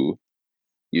you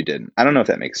didn't. I don't know if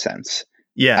that makes sense.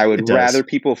 Yeah, I would it does. rather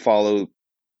people follow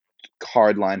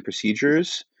hardline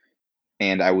procedures,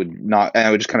 and I would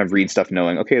just kind of read stuff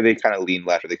knowing, okay, they kind of lean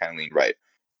left or they kind of lean right.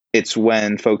 It's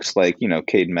when folks like,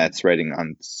 Cade Metz writing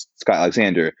on Scott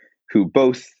Alexander, who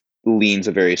both leans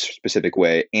a very specific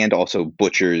way and also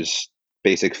butchers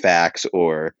basic facts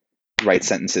or write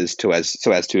sentences so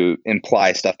as to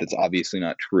imply stuff that's obviously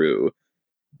not true.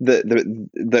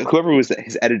 The whoever was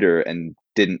his editor and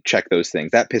didn't check those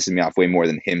things, that pisses me off way more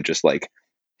than him just like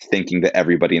thinking that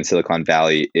everybody in Silicon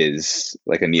Valley is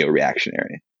like a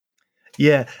neo-reactionary.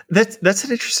 Yeah, that's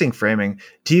an interesting framing.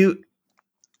 Do you?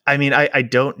 I mean, I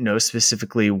don't know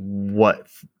specifically what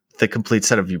the complete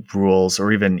set of rules,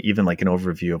 or even like an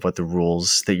overview of what the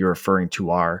rules that you're referring to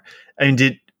are. I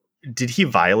mean, did he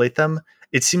violate them?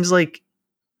 It seems like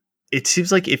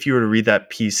if you were to read that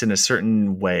piece in a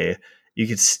certain way, you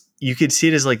could see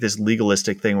it as like this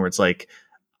legalistic thing where it's like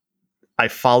I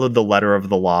followed the letter of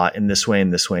the law in this way, in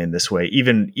this way, in this way,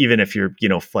 even if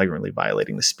you're flagrantly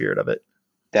violating the spirit of it.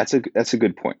 That's a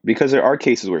good point, because there are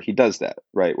cases where he does that,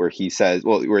 right? Where he says,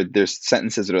 well, where there's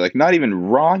sentences that are like not even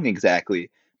wrong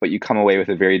exactly, but you come away with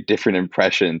a very different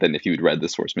impression than if you'd read the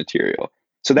source material.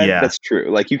 So Yeah, that's true.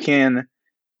 Like you can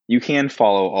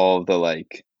follow all of the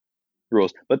like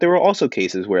rules, but there were also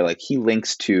cases where like he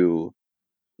links to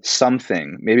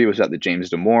something. Maybe it was about the James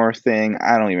Damore thing.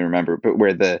 I don't even remember, but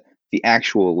where the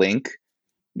actual link,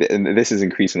 and this is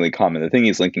increasingly common, the thing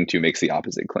he's linking to makes the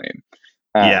opposite claim,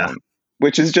 yeah, um,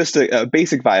 which is just a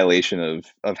basic violation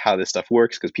of how this stuff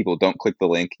works, because people don't click the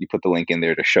link. You put the link in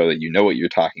there to show that you know what you're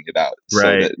talking about, so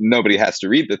right. that nobody has to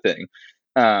read the thing.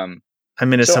 Um, I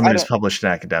mean, as so someone I who's don't. published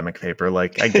an academic paper,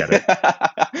 like I get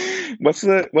it. What's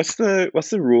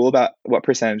the rule about what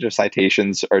percentage of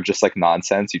citations are just like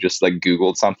nonsense? You just like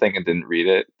Googled something and didn't read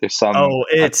it. There's some Oh,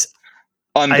 I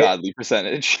ungodly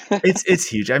percentage. it's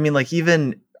huge. I mean, like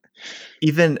even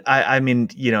I mean,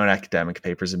 in academic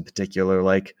papers in particular,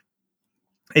 like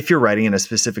if you're writing in a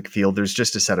specific field, there's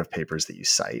just a set of papers that you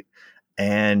cite.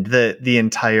 and the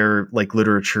entire like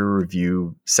literature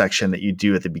review section that you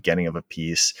do at the beginning of a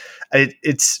piece.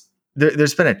 It's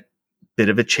there's been a bit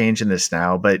of a change in this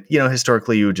now, but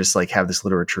historically you would just like have this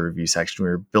literature review section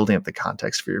where you're building up the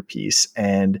context for your piece,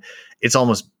 and it's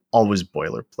almost always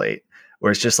boilerplate,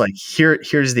 where it's just like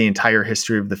here's the entire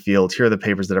history of the field. Here are the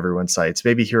papers that everyone cites.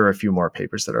 Maybe here are a few more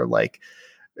papers that are like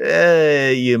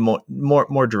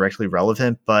more directly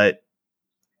relevant, but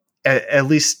at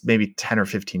least maybe 10 or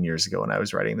 15 years ago when I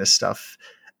was writing this stuff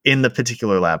in the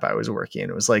particular lab I was working in,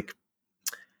 it was like,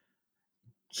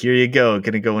 here you go,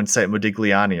 gonna go and cite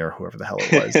Modigliani or whoever the hell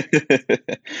it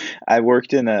was. I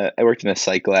worked in a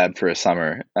psych lab for a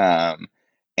summer,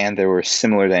 and there were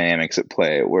similar dynamics at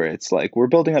play where it's like we're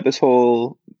building up this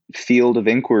whole field of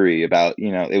inquiry about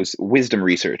it was wisdom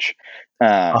research,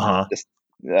 Uh-huh. just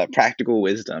practical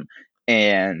wisdom,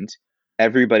 and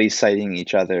everybody's citing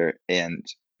each other, and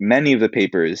many of the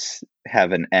papers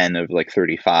have an N of like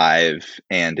 35,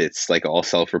 and it's like all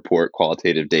self-report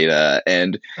qualitative data,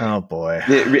 and Oh boy.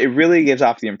 it really gives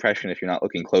off the impression, if you're not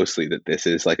looking closely, that this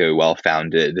is like a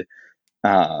well-founded,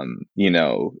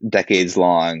 decades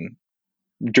long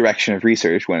direction of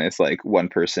research, when it's like one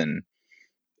person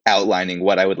outlining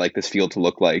what I would like this field to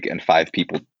look like and five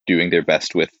people doing their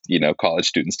best with, college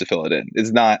students to fill it in.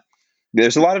 It's not,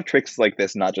 there's a lot of tricks like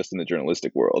this, not just in the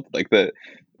journalistic world. Like the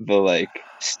like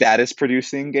status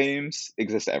producing games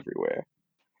exist everywhere.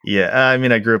 Yeah, I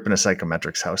mean, I grew up in a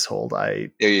psychometrics household. There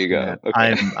you Yeah, go.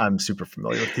 Okay. I'm super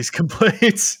familiar with these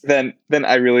complaints. Then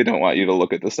I really don't want you to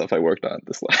look at the stuff I worked on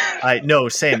this lab. I no,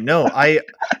 same. No,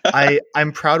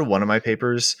 I'm proud of one of my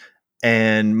papers,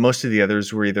 and most of the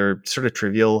others were either sort of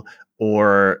trivial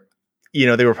or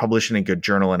they were published in a good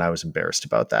journal, and I was embarrassed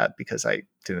about that because I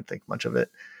didn't think much of it.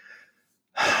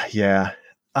 Yeah.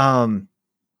 Um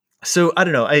so I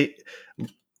don't know. I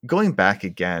Going back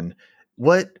again,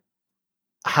 what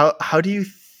how do you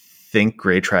think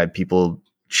Gray Tribe people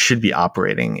should be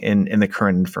operating in the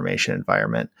current information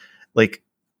environment? Like,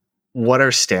 what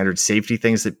are standard safety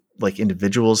things that like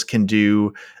individuals can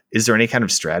do? Is there any kind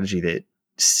of strategy that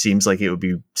seems like it would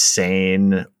be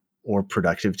sane or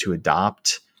productive to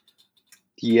adopt?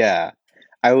 Yeah,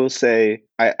 I will say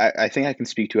I think I can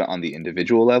speak to it on the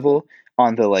individual level.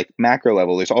 On the like macro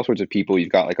level, there's all sorts of people. You've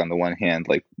got like on the one hand,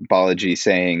 like Balaji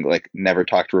saying like never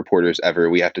talk to reporters ever.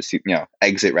 We have to see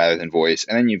exit rather than voice.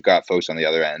 And then you've got folks on the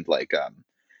other end like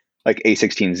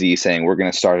A16Z saying we're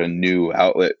going to start a new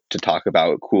outlet to talk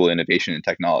about cool innovation and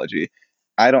technology.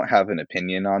 I don't have an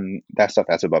opinion on that stuff.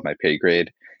 That's above my pay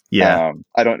grade. Yeah.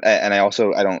 I don't, and I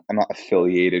also I don't. I'm not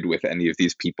affiliated with any of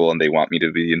these people, and they want me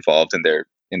to be involved in their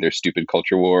stupid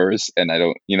culture wars. And I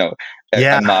don't,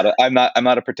 Yeah. I'm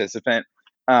not a participant.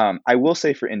 I will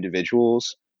say for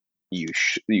individuals,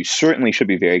 you certainly should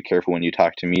be very careful when you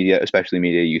talk to media, especially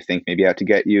media you think may be out to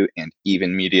get you, and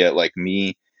even media like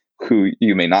me, who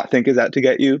you may not think is out to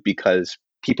get you, because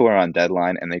people are on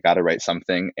deadline and they got to write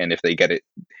something, and if they get it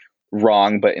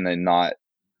wrong but in a not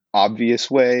obvious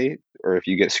way, or if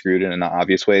you get screwed in a not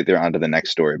obvious way, they're on to the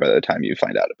next story by the time you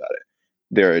find out about it.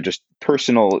 There are just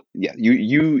personal, yeah.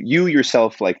 You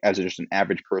yourself, like as just an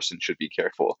average person, should be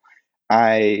careful.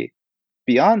 I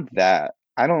Beyond that,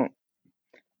 I don't.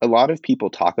 A lot of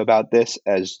people talk about this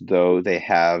as though they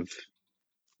have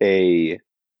a,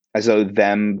 as though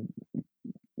them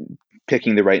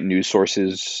picking the right news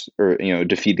sources or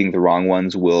defeating the wrong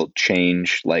ones will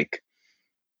change like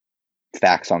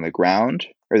facts on the ground,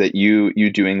 or that you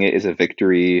doing it is a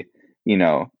victory in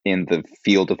the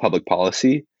field of public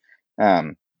policy.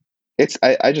 um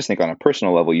I just think on a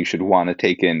personal level you should want to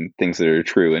take in things that are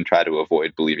true and try to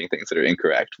avoid believing things that are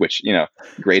incorrect, which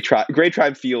Gray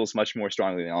Tribe feels much more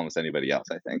strongly than almost anybody else,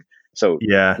 I think. So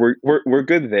Yeah. we're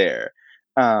good there.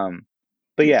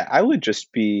 But yeah, I would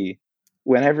just be,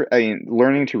 whenever, I mean,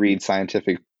 learning to read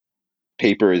scientific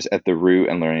papers at the root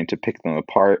and learning to pick them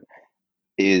apart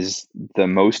is the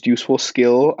most useful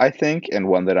skill, I think, and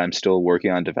one that I'm still working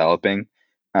on developing.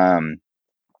 Um,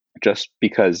 just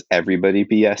because everybody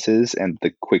BS's, and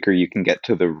the quicker you can get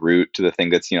to the root, to the thing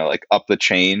that's like up the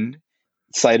chain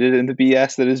cited in the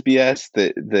BS that is BS,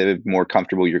 the more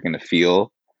comfortable you're going to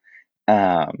feel.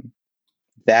 Um,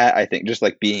 that, I think, just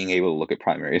like being able to look at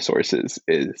primary sources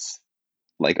is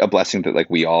like a blessing that like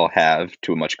we all have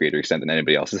to a much greater extent than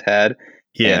anybody else has had, and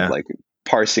Yeah. like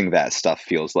parsing that stuff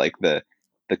feels like the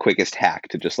quickest hack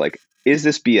to just like, is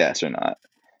this BS or not?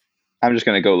 I'm just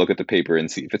going to go look at the paper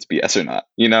and see if it's BS or not.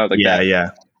 Like Yeah. that. Yeah.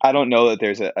 I don't know that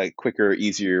there's a quicker,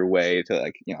 easier way to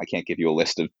like, I can't give you a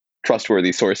list of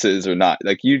trustworthy sources or not.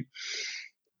 Like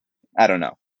I don't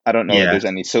know. I don't know that Yeah. there's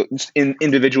any so in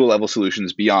individual level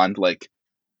solutions beyond like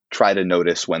try to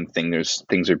notice when things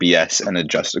are BS and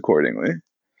adjust accordingly.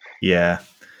 Yeah.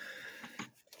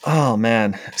 Oh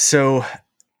man. So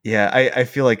yeah, I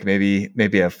feel like maybe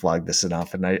I've flogged this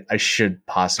enough, and I should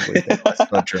possibly think less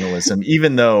about journalism,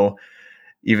 even though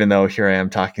here I am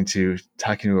talking to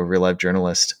a real life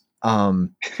journalist.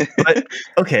 But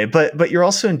okay, but you're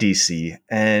also in DC,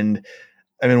 and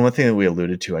I mean, one thing that we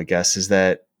alluded to, I guess, is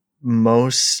that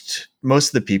most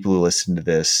of the people who listen to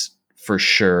this for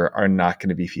sure are not going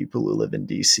to be people who live in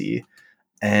DC,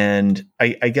 and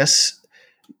I guess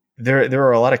there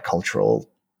are a lot of cultural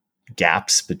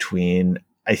gaps between,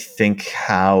 I think,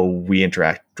 how we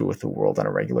interact with the world on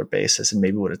a regular basis and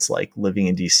maybe what it's like living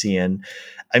in DC. And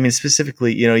I mean,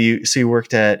 specifically, you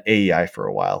worked at AEI for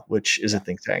a while, which is a Yeah.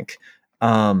 think tank.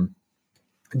 Um,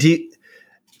 do you,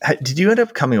 did you end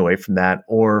up coming away from that,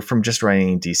 or from just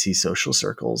running DC social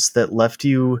circles, that left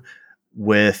you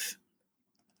with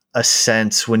a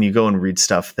sense when you go and read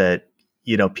stuff that,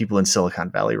 people in Silicon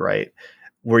Valley write,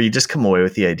 where you just come away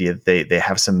with the idea that they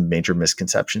have some major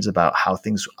misconceptions about how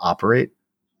things operate?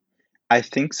 I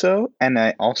think so, and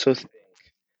I also think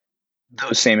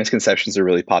those same misconceptions are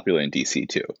really popular in DC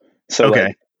too. So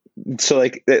Okay.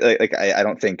 like I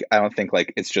don't think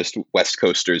like it's just West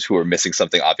Coasters who are missing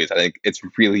something obvious. I think it's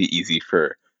really easy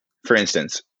for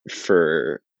instance,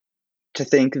 for to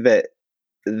think that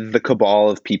the cabal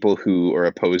of people who are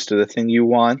opposed to the thing you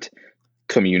want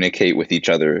communicate with each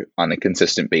other on a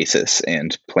consistent basis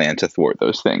and plan to thwart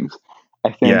those things. I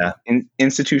think Yeah.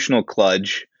 institutional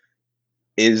kludge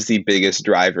is the biggest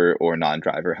driver or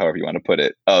non-driver, however you want to put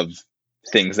it, of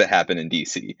things that happen in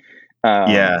DC.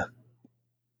 Yeah.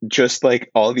 Just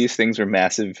like all these things are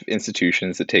massive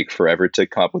institutions that take forever to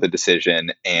come up with a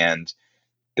decision, and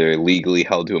they're legally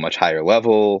held to a much higher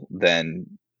level than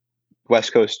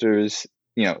West Coasters,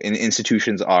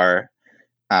 institutions are.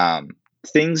 Um,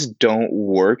 Things don't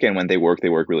work, and when they work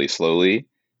really slowly.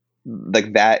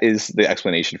 Like that is the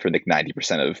explanation for like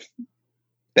 90% of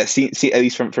that. See, at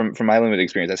least from my limited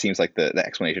experience, that seems like the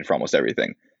explanation for almost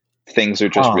everything. Things are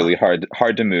just Huh. really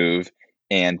hard to move,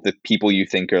 and the people you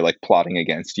think are like plotting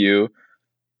against you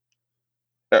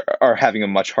are having a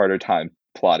much harder time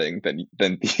plotting than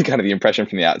kind of the impression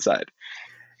from the outside.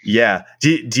 Yeah.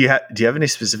 Do you have any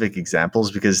specific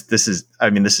examples? Because this is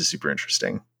super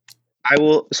interesting. I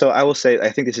will say I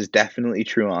think this is definitely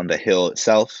true on the Hill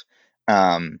itself.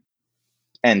 Um,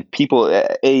 and people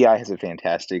AEI has a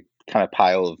fantastic kind of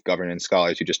pile of governance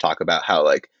scholars who just talk about how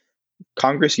like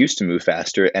Congress used to move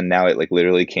faster and now it like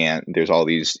literally can't. There's all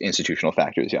these institutional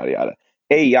factors, yada yada.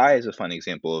 AEI is a fun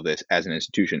example of this as an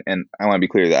institution, and I want to be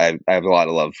clear that I have a lot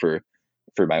of love for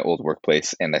my old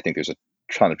workplace, and I think there's a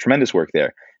ton of tremendous work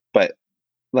there. But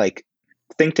like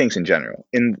think tanks in general,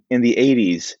 in the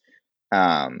 80s,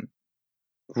 um,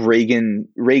 Reagan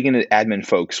admin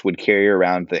folks would carry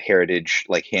around the Heritage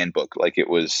like handbook like it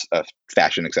was a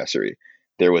fashion accessory.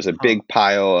 There was a Huh. big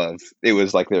pile of it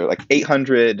was like there were like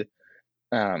 800.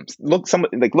 Look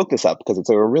this up because it's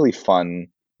a really fun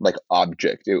like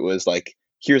object. It was like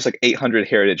here's like 800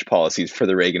 heritage policies for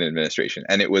the Reagan administration,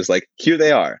 and it was like here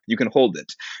they are. You can hold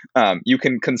it. You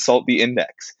can consult the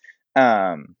index.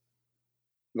 Um,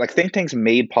 like think tanks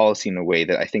made policy in a way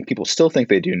that I think people still think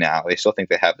they do now. They still think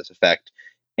they have this effect,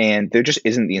 and there just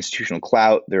isn't the institutional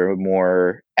clout. There are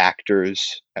more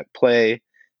actors at play.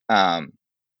 Um,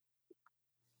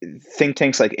 think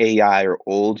tanks like AI are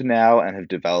old now and have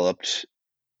developed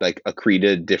like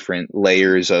accreted different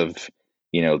layers of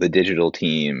the digital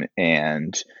team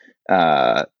and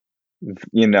uh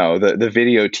the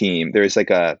video team. There's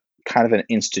like a kind of an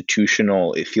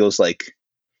institutional, it feels like,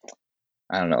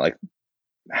 I don't know, like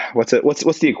what's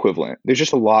the equivalent. There's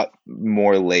just a lot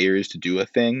more layers to do a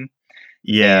thing,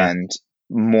 Yeah. and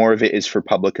more of it is for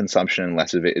public consumption and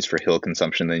less of it is for Hill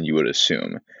consumption than you would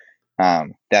assume.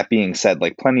 That being said,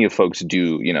 like plenty of folks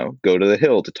do, go to the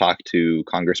Hill to talk to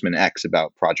Congressman X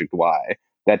about Project Y.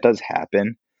 That does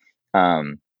happen.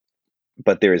 Um,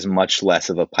 but there is much less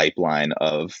of a pipeline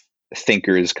of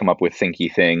thinkers come up with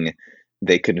thinky thing.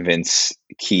 They convince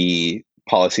key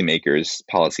policymakers,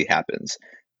 policy happens.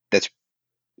 That's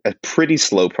a pretty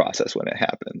slow process when it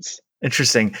happens.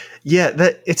 Interesting. Yeah,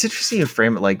 that it's interesting you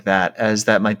frame it like that, as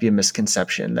that might be a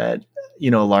misconception that, a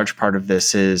large part of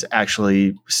this is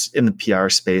actually in the PR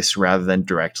space rather than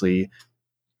directly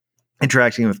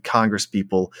interacting with Congress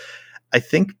people. I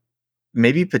think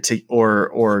maybe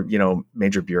or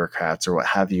major bureaucrats or what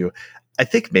have you. I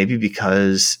think maybe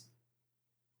because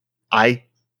I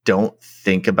don't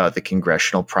think about the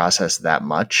congressional process that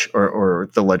much, or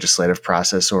the legislative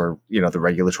process, or the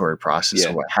regulatory process, or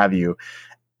Yeah. what have you.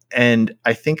 And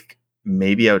I think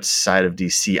maybe outside of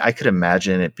DC, I could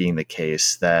imagine it being the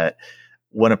case that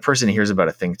when a person hears about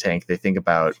a think tank, they think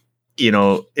about,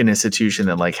 an institution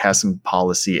that like has some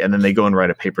policy, and then they go and write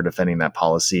a paper defending that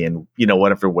policy in,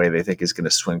 whatever way they think is going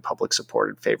to swing public support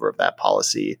in favor of that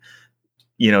policy,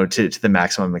 to the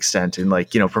maximum extent, and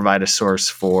like, provide a source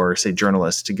for, say,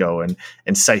 journalists to go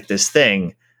and cite this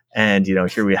thing. And,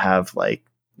 here we have like,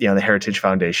 the Heritage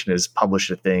Foundation has published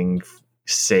a thing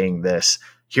saying this.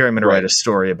 Here, I'm going to write Right. a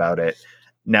story about it.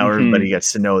 Now Mm-hmm. everybody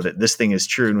gets to know that this thing is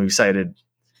true. And we've cited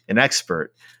an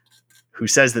expert who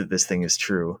says that this thing is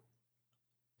true.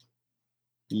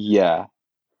 Yeah.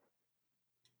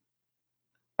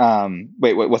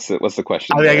 Wait, what's the I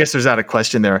question mean, I there? guess there's not a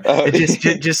question there.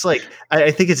 It just like,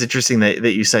 I think it's interesting that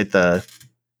you cite the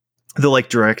like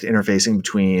direct interfacing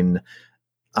between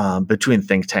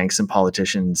think tanks and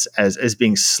politicians as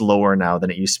being slower now than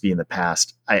it used to be in the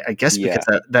past. I guess because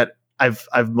Yeah. that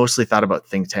I've mostly thought about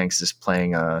think tanks as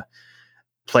playing a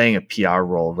PR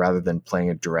role rather than playing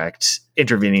a direct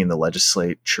intervening in the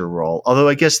legislature role. Although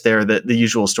I guess the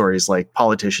usual stories like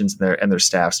politicians and their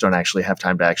staffs don't actually have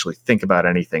time to actually think about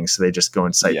anything, so they just go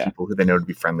and cite Yeah. people who they know to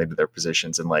be friendly to their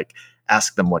positions and like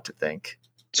ask them what to think.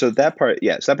 So that part,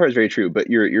 yes, that part is very true. But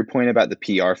your point about the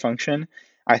PR function,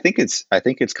 I think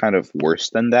it's kind of worse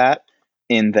than that,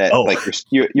 in that Oh, like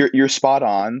you're spot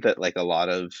on that like a lot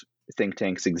of think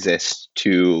tanks exist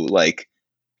to like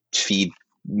feed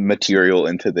material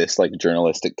into this like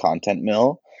journalistic content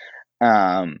mill.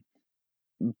 Um,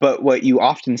 but what you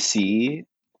often see,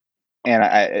 and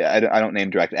I don't name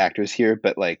direct actors here,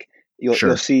 but like you'll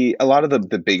sure. see a lot of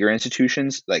the bigger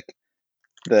institutions, like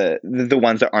the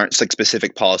ones that aren't like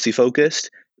specific policy focused,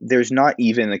 there's not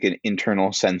even like an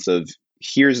internal sense of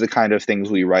here's the kind of things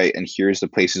we write and here's the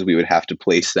places we would have to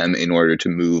place them in order to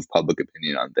move public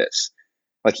opinion on this.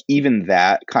 Like even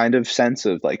that kind of sense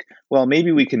of like, well,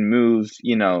 maybe we can move,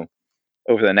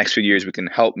 over the next few years we can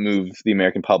help move the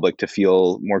American public to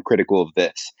feel more critical of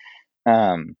this.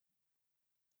 Um,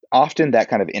 Often that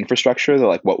kind of infrastructure, the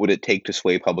like what would it take to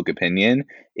sway public opinion,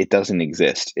 it doesn't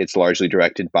exist. It's largely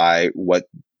directed by what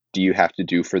do you have to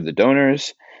do for the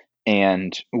donors,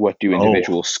 and what do Oh,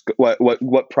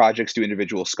 what projects do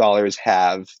individual scholars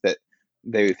have that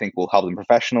they think will help them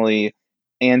professionally.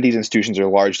 And these institutions are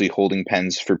largely holding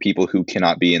pens for people who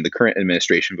cannot be in the current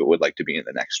administration but would like to be in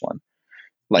the next one.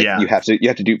 Like yeah. you have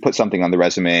to put something on the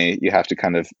resume, you have to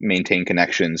kind of maintain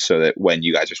connections so that when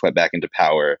you guys are swept back into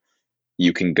power,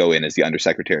 you can go in as the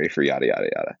undersecretary for yada yada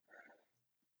yada.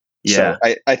 So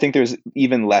Yeah. I think there's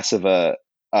even less of a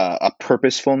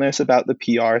purposefulness about the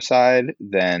PR side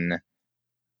than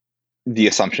the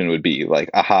assumption would be. Like,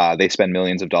 aha, they spend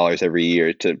millions of dollars every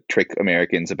year to trick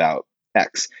Americans about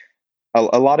X. A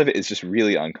lot of it is just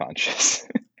really unconscious.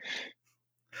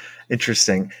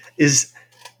 Interesting. Is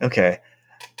okay.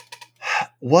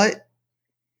 What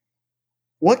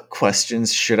what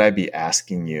questions should I be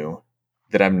asking you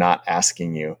that I'm not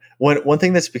asking you? One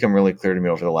thing that's become really clear to me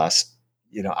over the last,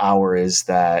 hour is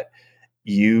that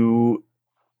you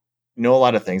know a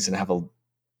lot of things and have a No,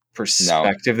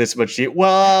 perspective that's much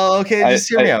well, okay, I just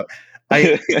hear I me out.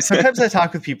 I sometimes I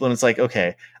talk with people and it's like,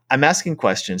 okay, I'm asking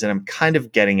questions and I'm kind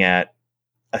of getting at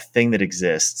a thing that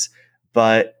exists,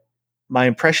 but my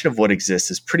impression of what exists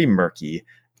is pretty murky,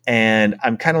 and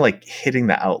I'm kind of like hitting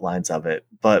the outlines of it,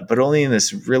 but only in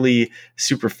this really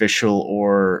superficial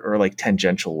or like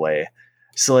tangential way.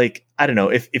 So like, I don't know,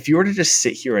 if you were to just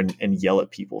sit here and yell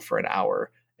at people for an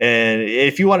hour, and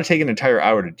if you want to take an entire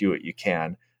hour to do it, you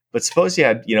can. But suppose you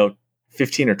had,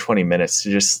 15 or 20 minutes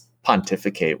to just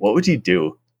pontificate, what would you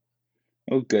do?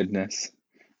 oh goodness.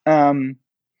 Um,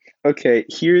 okay,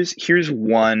 here's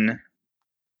one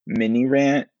mini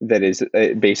rant that is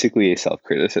basically a self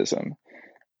criticism.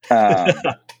 Um,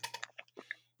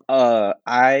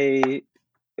 I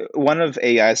One of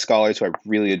AI scholars who I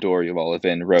really adore, Yuval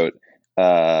Levin, wrote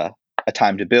uh, A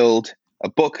Time to Build, a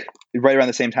book right around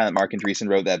the same time that Mark Andreessen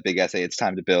wrote that big essay, It's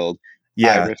Time to Build.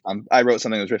 Yeah. I wrote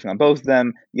something that was riffing on both of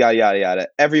them, yada, yada, yada.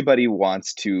 Everybody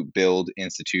wants to build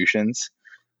institutions.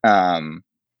 Um,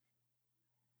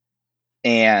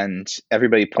 and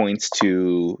everybody points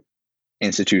to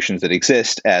institutions that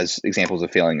exist as examples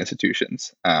of failing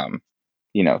institutions.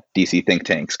 DC think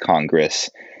tanks, Congress,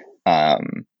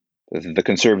 um, the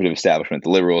conservative establishment, the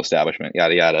liberal establishment,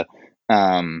 yada yada.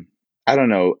 I don't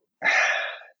know.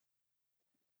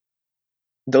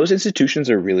 Those institutions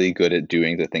are really good at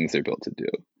doing the things they're built to do.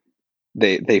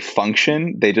 They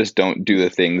function. They just don't do the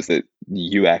things that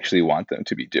you actually want them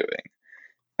to be doing.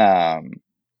 Um,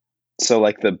 so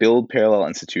like the build parallel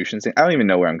institutions thing, I don't even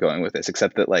know where I'm going with this,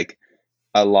 except that like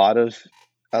a lot of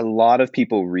a lot of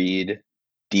people read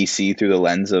DC through the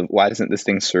lens of why doesn't this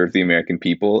thing serve the American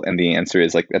people? And the answer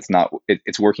is like that's not.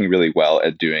 It's working really well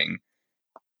at doing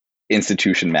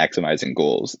institution maximizing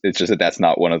goals. It's just that that's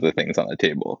not one of the things on the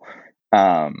table.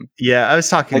 Yeah,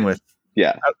 Like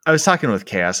yeah, I was talking with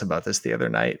Chaos about this the other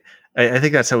night. I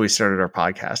think that's how we started our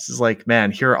podcast. Is like,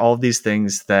 man, here are all of these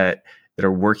things that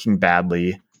are working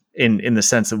badly in the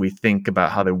sense that we think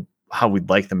about how we'd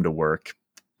like them to work,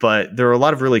 but there are a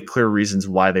lot of really clear reasons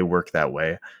why they work that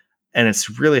way, and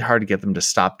it's really hard to get them to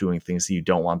stop doing things that you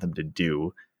don't want them to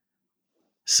do.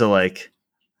 So like,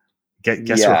 guess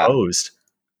we're yeah. hosed.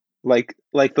 Like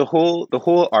the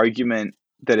whole argument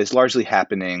that is largely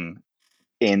happening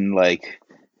in like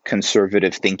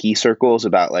conservative thinky circles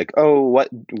about like what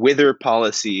wither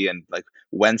policy and like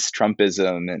whence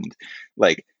Trumpism and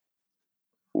like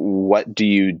what do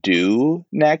you do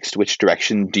next? Which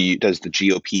direction does the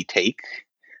GOP take?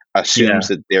 Yeah, Assumes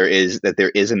that there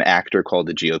is an actor called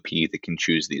the GOP that can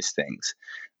choose these things,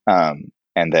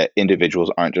 and that individuals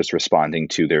aren't just responding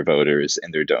to their voters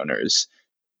and their donors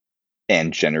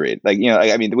and generate like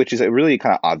I mean, which is a really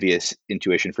kind of obvious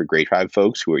intuition for gray tribe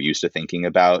folks who are used to thinking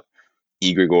about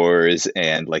egregores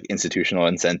and like institutional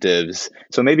incentives.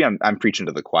 So maybe I'm preaching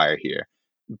to the choir here,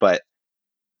 but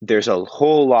there's a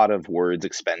whole lot of words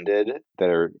expended that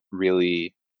are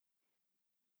really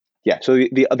so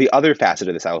the other facet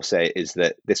of this I will say is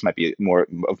that this might be more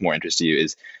interest to you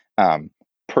is um,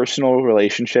 personal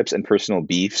relationships and personal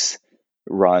beefs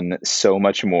run so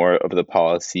much more of the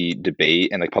policy debate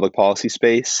and like public policy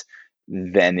space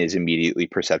than is immediately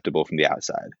perceptible from the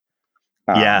outside.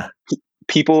 Um, yeah,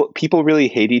 people really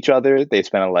hate each other. They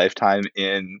spend a lifetime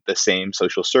in the same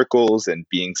social circles and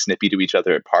being snippy to each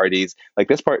other at parties. Like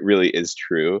this part really is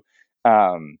true.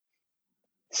 Um,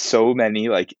 so many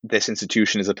like this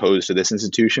institution as opposed to this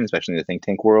institution, especially in the think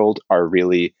tank world, are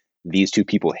really these two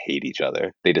people hate each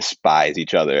other. They despise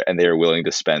each other and they are willing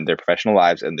to spend their professional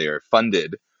lives and they are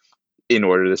funded in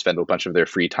order to spend a bunch of their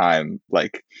free time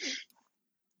like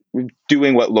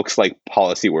doing what looks like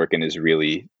policy work and is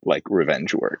really like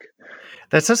revenge work.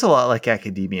 that sounds a lot like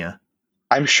academia.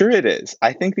 I'm sure it is.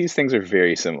 I think these things are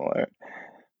very similar.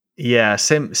 Yeah,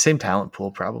 same talent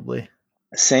pool probably.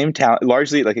 Same talent,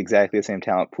 largely like exactly the same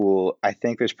talent pool. I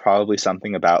think there's probably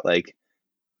something about like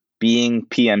being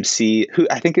PMC, who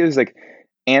I think it was like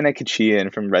Anna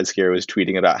Kachian from Red Scare was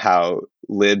tweeting about how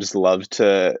libs love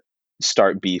to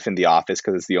start beef in the office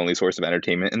because it's the only source of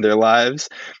entertainment in their lives.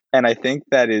 And I think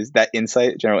that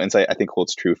insight, general insight, I think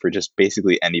holds true for just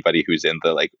basically anybody who's in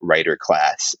the like writer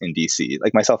class in DC,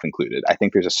 like myself included. I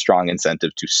think there's a strong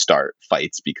incentive to start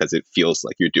fights because it feels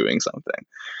like you're doing something.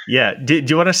 Yeah. Do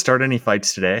you want to start any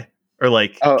fights today, or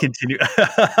like Oh, continue?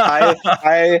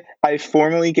 I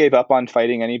formally gave up on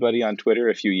fighting anybody on Twitter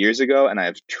a few years ago, and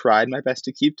I've tried my best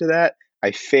to keep to that.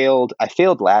 I failed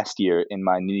last year in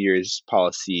my New Year's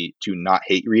policy to not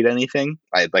hate read anything.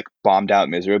 I like bombed out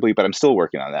miserably, but I'm still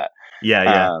working on that. Yeah,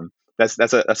 yeah.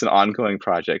 That's an ongoing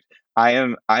project. I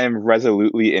am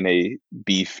resolutely in a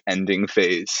beef ending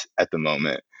phase at the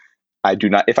moment. I do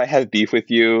not. If I have beef with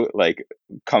you, like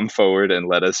come forward and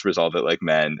let us resolve it like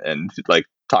men and like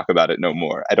talk about it no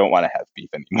more. I don't want to have beef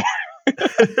anymore.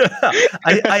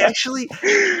 I actually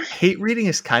hate reading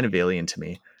is kind of alien to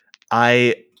me.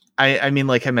 I I mean,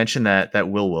 like I mentioned that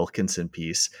Will Wilkinson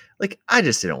piece. Like I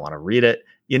just didn't want to read it.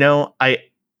 You know, I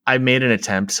made an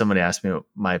attempt. Somebody asked me what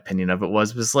my opinion of it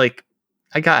was like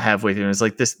I got halfway through and was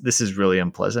like, this is really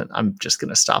unpleasant. I'm just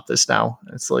gonna stop this now.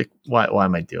 It's like, why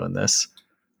am I doing this?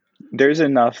 There's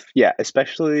enough, yeah,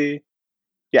 especially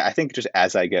I think just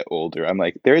as I get older, I'm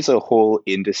like, there's a whole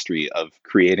industry of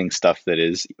creating stuff that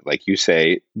is, like you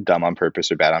say, dumb on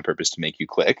purpose or bad on purpose to make you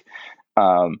click.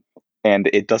 Um, and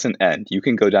it doesn't end. You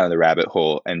can go down the rabbit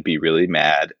hole and be really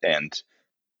mad. And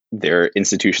there are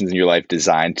institutions in your life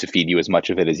designed to feed you as much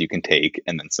of it as you can take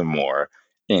and then some more.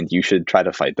 And you should try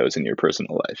to fight those in your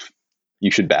personal life.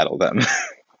 You should battle them.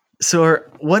 So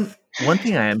one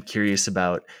thing I am curious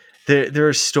about, there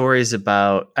are stories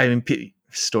about, I mean,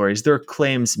 stories. There are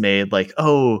claims made like,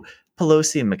 oh,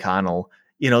 Pelosi and McConnell,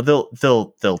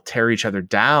 they'll tear each other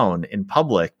down in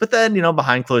public, but then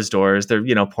behind closed doors,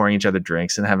 they're pouring each other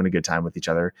drinks and having a good time with each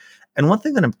other. And one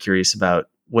thing that I'm curious about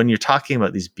when you're talking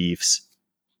about these beefs,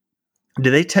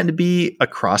 do they tend to be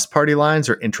across party lines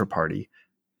or intra-party?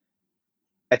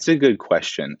 That's a good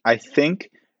question. I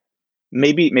think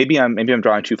maybe I'm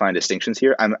drawing too fine distinctions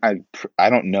here. I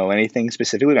don't know anything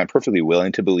specifically, but I'm perfectly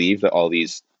willing to believe that all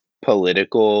these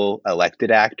political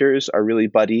elected actors are really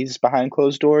buddies behind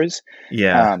closed doors.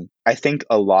 Yeah, I think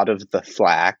a lot of the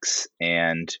flacks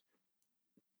and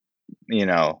you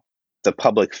know the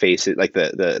public faces, like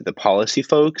the policy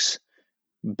folks,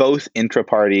 both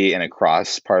intra-party and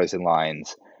across partisan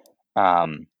lines.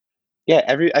 Um, yeah,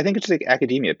 I think it's like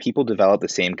academia. People develop the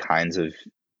same kinds of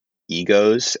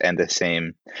egos and the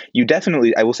same. You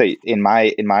definitely, I will say, in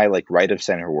my like right of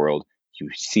center world, you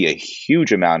see a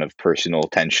huge amount of personal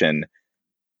tension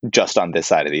just on this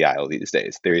side of the aisle these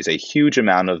days. There is a huge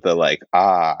amount of the like,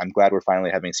 I'm glad we're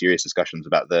finally having serious discussions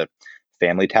about the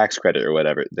family tax credit or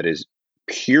whatever that is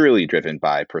purely driven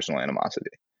by personal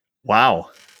animosity. Wow.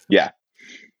 Yeah.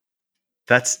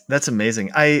 That's amazing.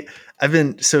 I've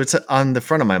been so it's on the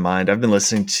front of my mind. I've been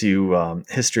listening to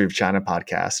History of China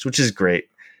podcast, which is great.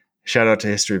 Shout out to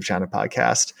History of China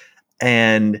podcast.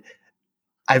 And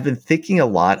I've been thinking a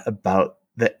lot about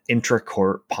the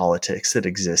intra-court politics that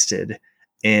existed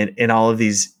in all of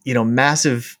these,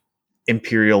 massive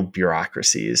imperial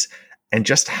bureaucracies, and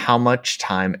just how much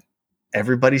time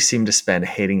everybody seemed to spend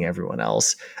hating everyone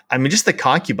else. I mean, just the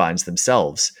concubines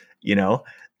themselves,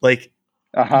 like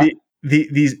Uh huh.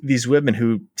 these women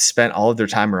who spent all of their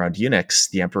time around eunuchs,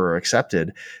 the emperor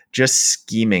accepted, just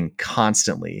scheming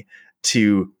constantly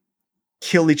to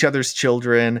kill each other's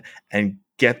children and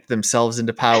get themselves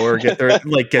into power, get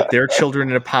their children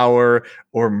into power,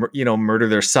 or murder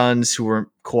their sons who weren't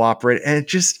cooperating, and it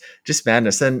just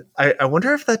madness. And I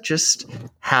wonder if that just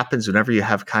happens whenever you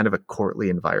have kind of a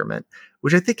courtly environment,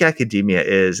 which I think academia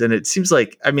is. And it seems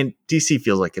like, I mean, DC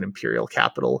feels like an imperial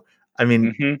capital. I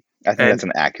mean, Hmm. I think and that's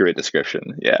an accurate description.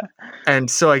 Yeah. and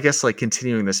so I guess, like,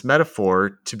 continuing this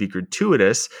metaphor to be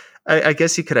gratuitous, I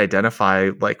guess you could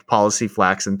identify like policy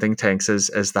flacks and think tanks as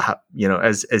the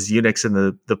as eunuchs in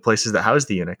the places that house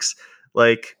the eunuchs.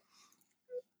 Like,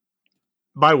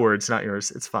 my words, not yours.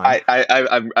 It's fine.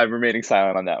 I'm remaining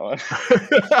silent on that one.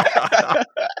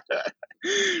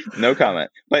 No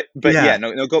comment. But yeah, Yeah.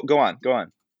 no, go on.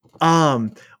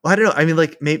 Well, I don't know. I mean,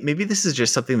 like, maybe this is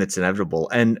just something that's inevitable.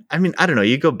 And I mean, I don't know.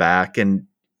 You go back and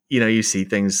you see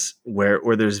things where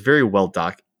there's very well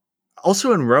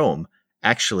also in Rome,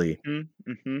 actually,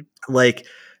 Mm-hmm. like,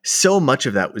 so much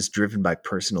of that was driven by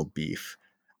personal beef.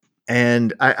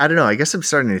 And I don't know. I guess I'm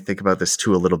starting to think about this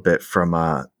too a little bit from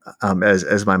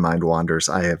as my mind wanders.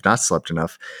 I have not slept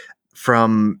enough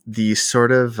from the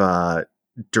sort of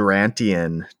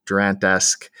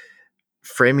Durant-esque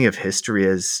framing of history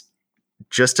as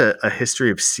just a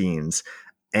history of scenes.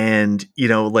 And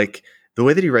like, the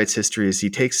way that he writes history is he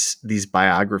takes these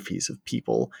biographies of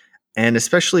people, and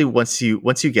especially once you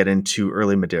get into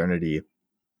early modernity,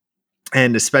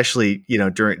 and especially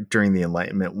during the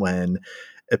Enlightenment, when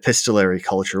epistolary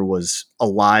culture was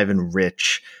alive and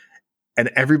rich and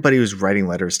everybody was writing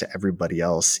letters to everybody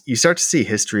else, you start to see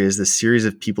history as this series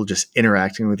of people just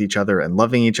interacting with each other and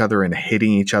loving each other and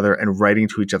hating each other and writing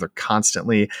to each other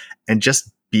constantly and just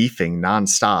beefing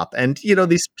nonstop. And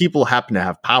these people happen to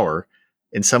have power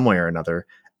in some way or another,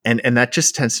 and that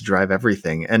just tends to drive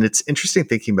everything. And it's interesting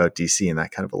thinking about DC in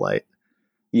that kind of a light.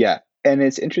 Yeah, and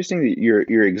it's interesting that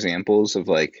your examples of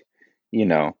like, you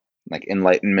know, like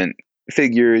Enlightenment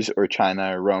figures or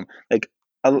China or Rome, like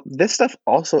this stuff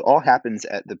also all happens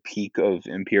at the peak of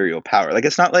imperial power. Like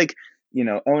it's not like,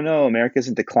 oh no, America's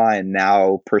in decline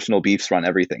now. Personal beefs run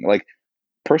everything. Like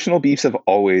personal beefs have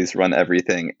always run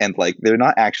everything, and like they're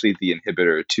not actually the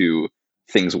inhibitor to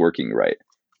things working right.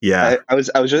 Yeah. I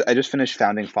just finished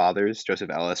Founding Fathers,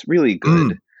 Joseph Ellis. Really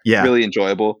good, Yeah. really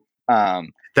enjoyable. That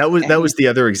And was the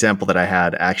other example that I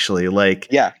had, actually. Like,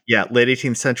 yeah, yeah, late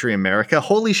 18th century America.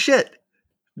 Holy shit.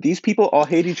 these people all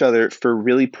hate each other for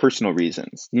really personal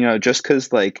reasons. Just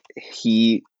because like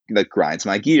he like grinds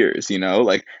my gears.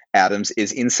 Like Adams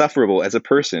is insufferable as a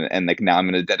person, and like now I'm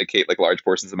going to dedicate like large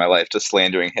portions of my life to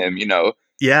slandering him.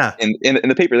 Yeah. In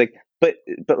the paper, like, but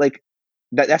like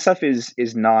that stuff is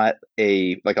not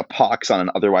a like a pox on an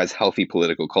otherwise healthy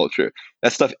political culture.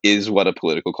 That stuff is what a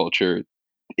political culture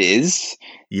is.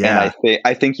 And Yeah.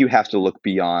 I think you have to look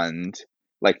beyond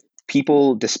like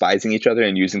people despising each other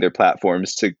and using their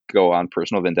platforms to go on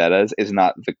personal vendettas is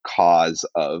not the cause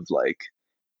of like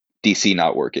DC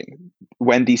not working.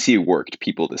 When DC worked,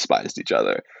 people despised each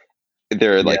other.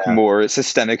 There are like Yeah. more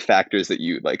systemic factors that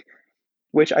you like,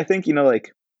 which I think,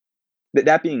 like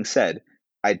that being said,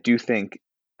 I do think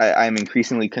I'm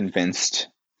increasingly convinced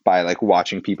by like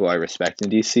watching people I respect in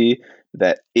DC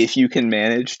that if you can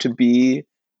manage to be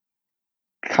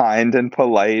kind and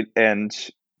polite and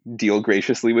deal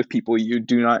graciously with people you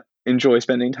do not enjoy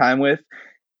spending time with,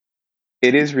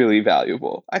 it is really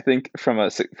valuable. I think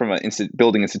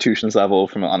building institutions level,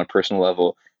 on a personal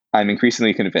level, I'm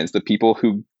increasingly convinced that people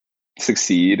who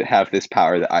succeed have this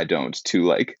power that I don't, to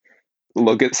like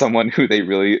look at someone who they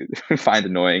really find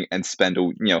annoying and spend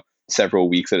several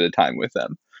weeks at a time with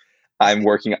them. I'm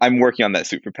working on that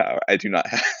superpower. I do not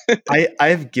have.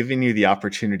 I've given you the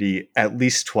opportunity at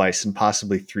least twice and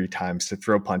possibly three times to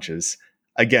throw punches,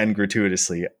 again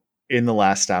gratuitously, in the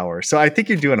last hour. So I think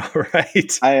you're doing all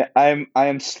right. I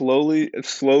am slowly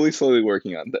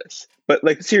working on this. But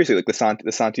like seriously, like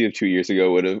the Santi of 2 years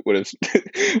ago would have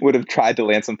would have tried to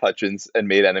land some punches and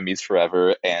made enemies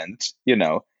forever. And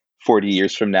 40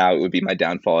 years from now, it would be my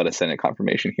downfall at a Senate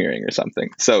confirmation hearing or something.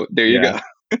 So there you Yeah.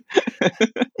 go.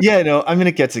 Yeah, no, I mean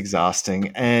it gets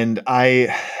exhausting, and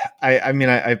I mean,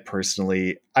 I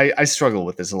personally, I struggle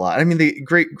with this a lot. I mean, the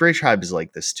Great Tribe is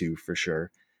like this too, for sure,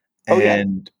 Oh yeah,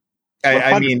 and one I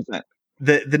hundred mean, percent.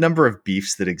 the number of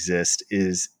beefs that exist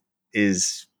is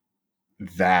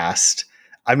vast.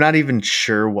 I'm not even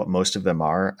sure what most of them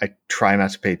are. I try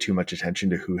not to pay too much attention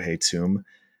to who hates whom,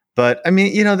 but I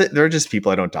mean, there are just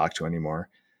people I don't talk to anymore,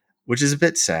 which is a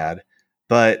bit sad,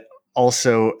 but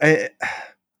also.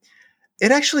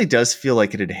 It actually does feel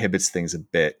like it inhibits things a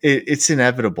bit. It's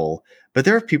inevitable, but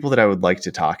there are people that I would like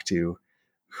to talk to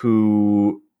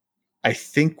who I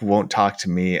think won't talk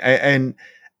to me. And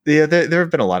yeah, there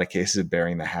have been a lot of cases of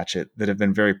burying the hatchet that have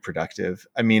been very productive.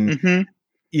 I mean, Hmm.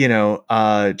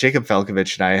 Jacob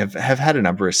Felkovich and I have had a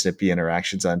number of snippy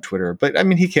interactions on Twitter, but I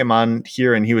mean, he came on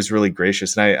here and he was really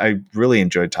gracious, and I really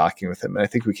enjoyed talking with him. And I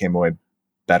think we came away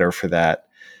better for that.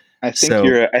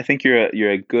 So I think you're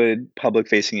a good public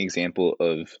facing example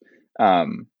of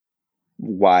um,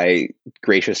 why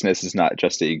graciousness is not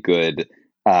just a good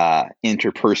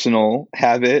interpersonal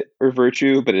habit or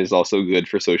virtue, but it is also good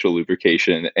for social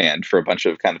lubrication and for a bunch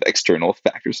of kind of external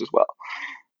factors as well.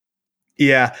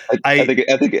 yeah, I I think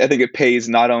I think it pays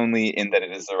not only in that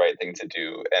it is the right thing to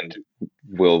do and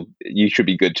you should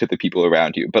be good to the people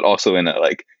around you, but also in a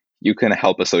like you can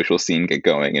help a social scene get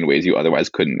going in ways you otherwise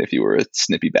couldn't if you were a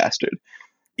snippy bastard.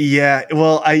 Yeah,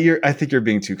 well, I think you're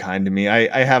being too kind to me.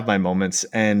 I have my moments,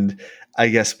 and I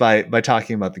guess by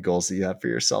talking about the goals that you have for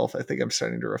yourself, I think I'm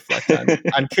starting to reflect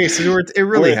on cases where it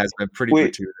really we're has been pretty we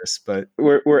gratuitous. But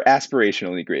we're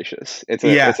aspirationally gracious. It's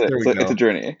a yeah, it's a there it's we a it's a go.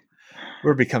 journey.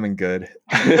 We're becoming good.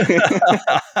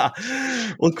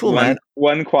 Well, cool, man.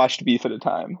 one quashed beef at a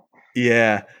time.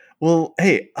 Yeah. Well,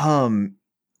 hey,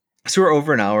 so we're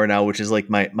over an hour now, which is like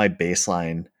my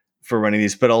baseline for running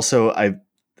these. But also,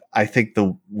 I think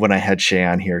the when I had Shay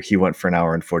on here, he went for an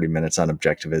hour and 40 minutes on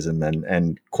objectivism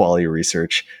and quality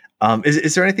research.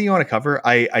 Is there anything you want to cover?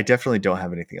 I definitely don't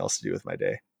have anything else to do with my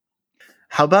day.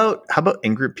 How about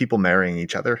in-group people marrying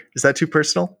each other? Is that too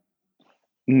personal?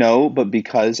 No, but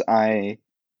because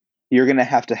you're gonna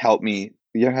have to help me.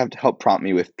 You're gonna have to help prompt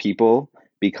me with people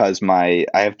because I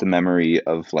have the memory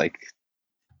of like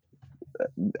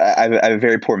I have a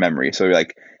very poor memory. So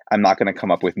like I'm not gonna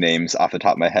come up with names off the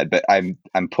top of my head, but I'm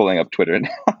pulling up Twitter now.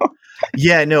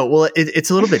 Yeah, no. Well, it's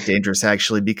a little bit dangerous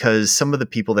actually because some of the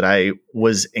people that I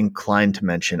was inclined to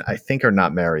mention, I think, are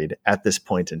not married at this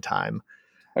point in time.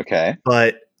 Okay.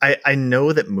 But I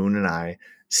know that Moon and I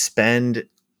spend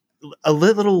a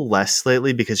little less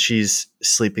lately because she's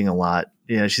sleeping a lot.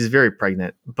 She's very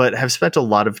pregnant, but have spent a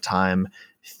lot of time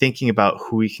thinking about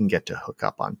who we can get to hook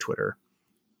up on Twitter.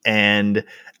 And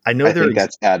I know I think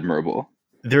that's admirable.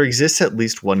 there exists at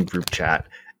least one group chat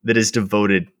that is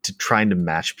devoted to trying to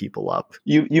match people up.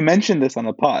 You mentioned this on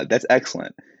the pod. That's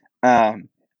excellent. Um,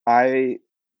 I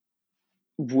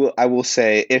I will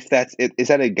say if is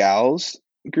that a gals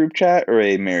group chat or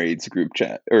a marrieds group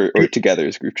chat or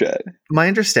together's group chat? My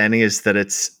understanding is that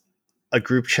it's a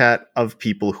group chat of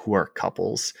people who are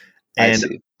couples, I and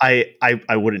see.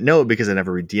 I wouldn't know because I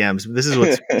never read DMs. But this is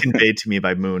what's conveyed to me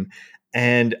by Moon,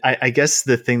 and I guess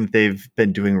the thing that they've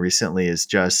been doing recently is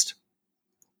just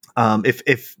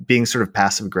if being sort of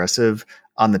passive aggressive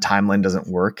on the timeline doesn't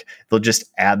work, they'll just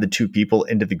add the two people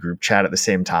into the group chat at the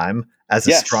same time as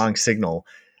a Yes. strong signal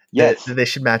that Yes. they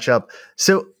should match up.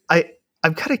 So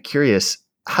I'm kind of curious,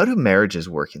 how do marriages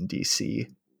work in DC?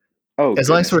 Oh As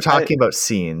long as goodness. we're I talking about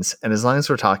scenes, and as long as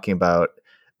we're talking about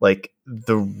like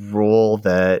the role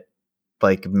that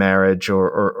like marriage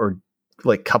or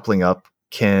like coupling up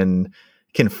can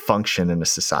function in a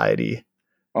society.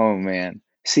 Oh man.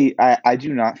 See, I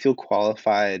do not feel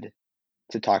qualified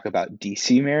to talk about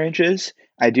DC marriages.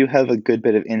 I do have a good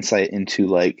bit of insight into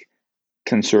like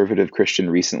conservative Christian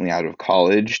recently out of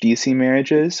college DC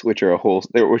marriages, which are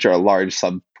a large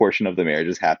sub portion of the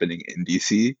marriages happening in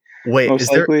DC, Wait,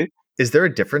 most likely. is there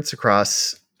a difference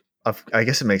across? I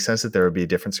guess it makes sense that there would be a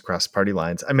difference across party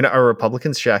lines. I mean, are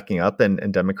Republicans shacking up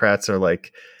and Democrats are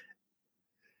like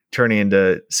turning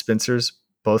into spinsters,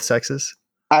 both sexes?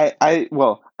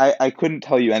 I couldn't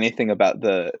tell you anything about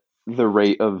the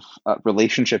rate of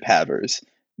relationship havers,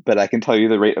 but I can tell you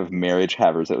the rate of marriage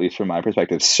havers, at least from my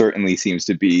perspective, certainly seems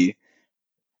to be.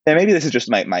 And maybe this is just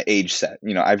my age set.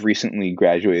 I've recently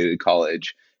graduated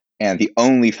college, and the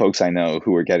only folks I know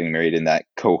who are getting married in that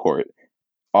cohort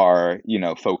are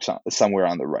folks somewhere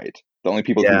on the right. The only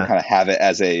people who Yeah. kind of have it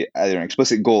as either an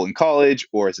explicit goal in college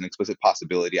or as an explicit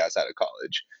possibility outside of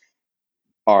college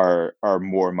are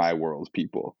more my world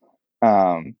people.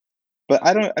 Um, but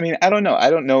I don't know. I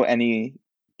don't know any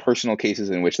personal cases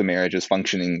in which the marriage is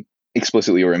functioning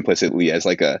explicitly or implicitly as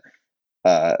like a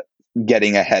uh,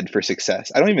 getting ahead for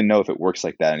success. I don't even know if it works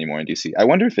like that anymore in DC. I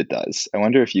wonder if it does. I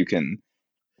wonder if you can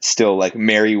still like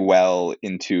marry well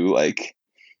into like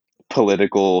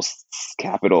political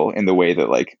capital in the way that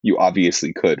like you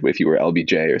obviously could if you were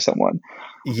LBJ or someone.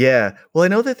 Yeah. Well, I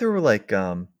know that there were like,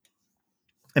 I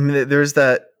mean, there's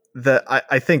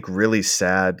I think really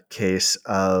sad case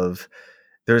of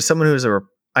there's someone who's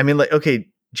I mean, like, okay,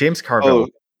 James Oh Carville,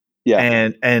 yeah,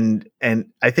 and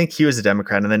I think he was a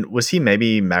Democrat, and then was he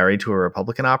maybe married to a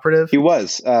Republican he operative?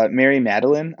 was Mary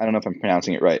Madeline. I don't know if I'm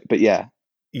pronouncing it right, but yeah,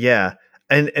 Yeah.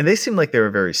 And they seem like they were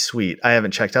very sweet. I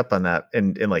haven't checked up on that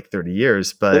in like 30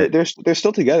 years, they're but they're they're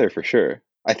still together for sure.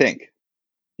 I think.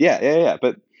 Yeah, yeah, yeah.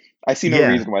 But I see no yeah.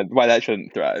 reason why that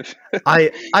shouldn't thrive.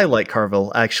 I like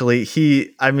Carville actually.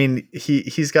 I mean,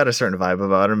 he's got a certain vibe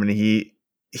about him, and he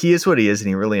is what he is, and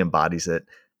he really embodies it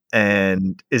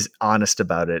and is honest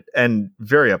about it and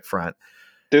very upfront.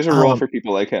 There's a role Um, for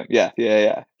people like him. Yeah, yeah,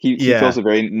 yeah. He yeah, fills a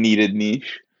very needed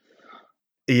niche.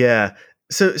 yeah.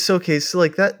 So okay, so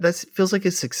like that feels like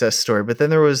a success story. But then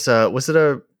there was it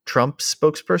a Trump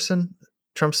spokesperson,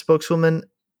 Trump spokeswoman?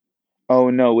 Oh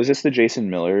no, was this the Jason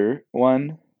Miller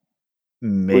one with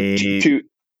May two?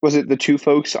 Was it the two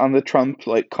folks on the Trump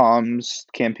like comms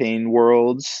campaign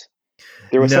worlds?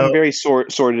 There was no. some very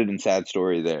sordid and sad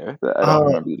story there that I don't Uh,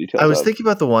 remember the I details was of. thinking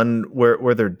about the one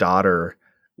where their daughter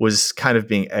was kind of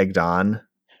being egged on.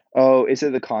 Oh, is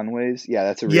it the Conways?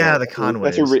 Yeah, Yeah, the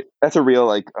Conways. that's a real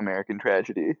like American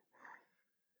tragedy. It,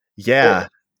 Yeah,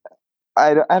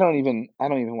 I don't even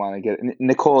want to get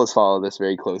Nicole has followed this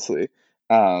very closely.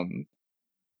 Um,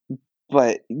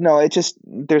 but no, it just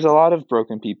there's a lot of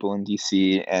broken people in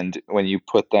DC, and when you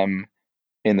put them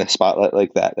in the spotlight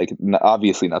like that, like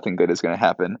obviously nothing good is going to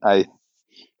happen. I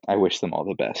wish them all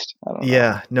the best. I don't know.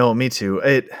 yeah. No, me too.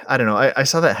 I don't know. I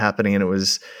saw that happening, and it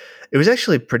was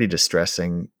actually pretty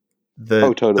distressing Oh,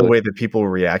 the totally. way that people were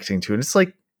reacting to it. It's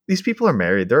like these people are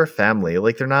married. They're a family.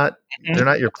 Like they're not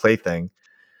your plaything.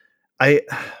 I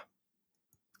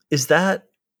is that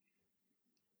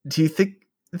do you think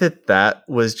that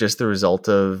was just the result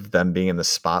of them being in the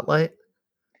spotlight?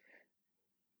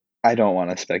 I don't want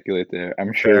to speculate there.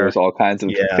 I'm sure there Fair. was all kinds of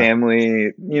Yeah.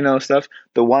 family, stuff.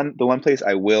 The one place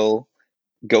I will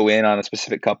go in on a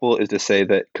specific couple is to say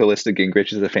that Callista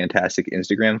Gingrich is a fantastic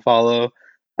Instagram follow.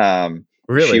 She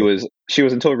Really? was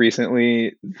until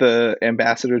recently the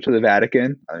ambassador to the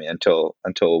Vatican. I mean, until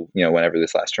whenever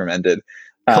this last term ended.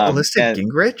 Callista And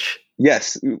Gingrich?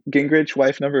 yes, Gingrich,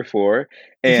 wife number 4,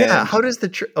 Yeah, and how does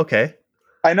okay.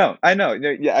 I know.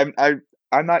 Yeah,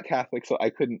 I'm not Catholic, so I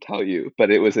couldn't tell you,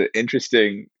 but it was an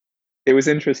interesting. It was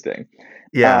interesting.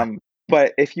 Yeah. Um,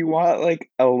 but if you want like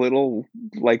a little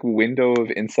like window of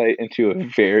insight into a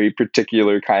very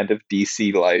particular kind of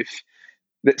DC life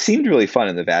that seemed really fun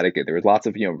in the Vatican, there was lots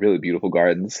of really beautiful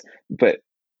gardens. But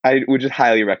I would just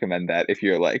highly recommend that if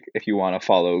you want to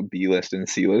follow B list and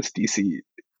C list DC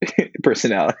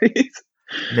personalities.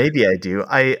 Maybe I do.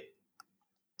 I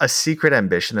A secret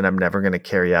ambition that I'm never going to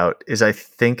carry out is I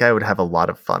think I would have a lot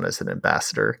of fun as an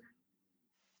ambassador.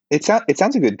 It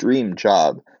sounds like a dream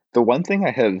job. The one thing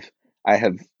I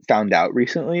have found out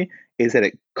recently is that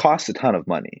it costs a ton of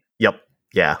money. Yep.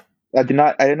 Yeah. I did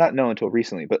not know until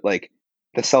recently, but like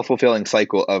the self-fulfilling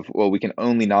cycle of, well, we can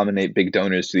only nominate big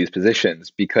donors to these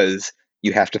positions because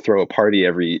you have to throw a party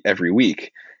every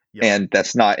week, Yep. and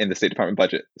that's not in the State Department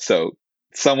budget. So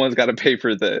someone's got to pay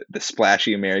for the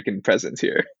splashy American presence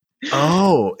here.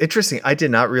 Oh, interesting. I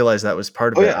did not realize that was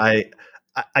part of Oh it.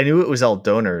 yeah. I knew it was all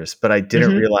donors, but I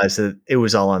didn't hmm realize that it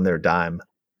was all on their dime.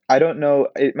 I don't know.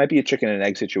 It might be a chicken and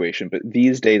egg situation, but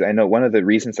these days I know one of the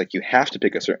reasons like you have to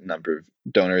pick a certain number of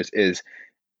donors is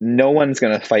no one's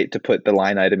going to fight to put the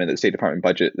line item in the State Department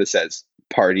budget that says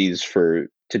parties for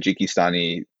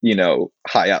Tajikistani,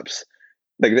 high ups.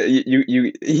 Like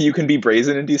you can be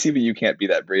brazen in DC, but you can't be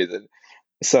that brazen.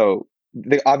 So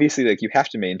obviously, like you have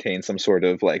to maintain some sort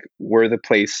of like we're the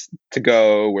place to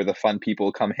go, where the fun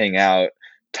people come hang out,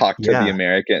 talk to the Yeah.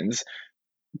 Americans.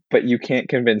 But you can't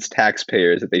convince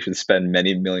taxpayers that they should spend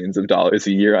many millions of dollars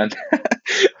a year on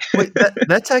Wait,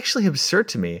 that's actually absurd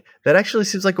to me. That actually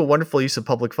seems like a wonderful use of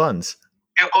public funds.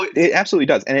 It absolutely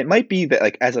does, and it might be that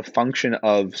like as a function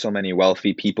of so many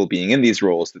wealthy people being in these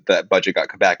roles that that budget got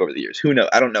cut back over the years. Who knows?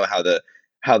 I don't know how the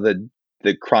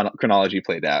chronology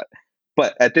played out,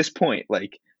 but at this point,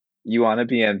 like you want to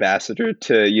be ambassador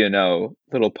to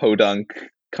little podunk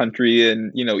country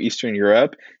in Eastern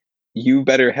Europe, you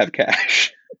better have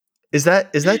cash. Is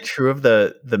that true of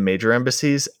the major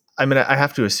embassies? I mean, I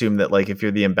have to assume that like if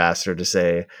you're the ambassador to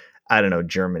say, I don't know,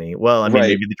 Germany. Well, I mean, Right.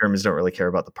 maybe the Germans don't really care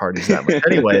about the parties that much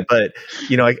anyway. But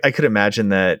I could imagine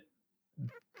that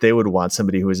they would want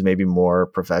somebody who is maybe more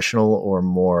professional or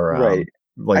more Right.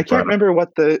 I like can't brought up. remember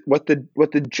what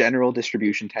the general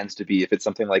distribution tends to be. If it's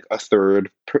something like a third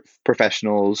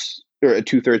professionals or a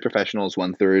two-thirds professionals,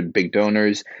 one-third big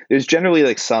donors. There's generally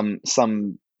like some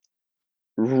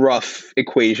rough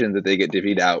equation that they get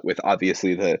divvied out with.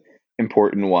 Obviously, the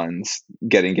important ones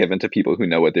getting given to people who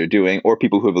know what they're doing, or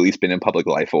people who have at least been in public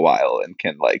life a while and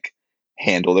can like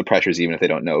handle the pressures, even if they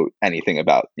don't know anything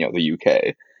about the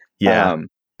UK. Yeah. Um,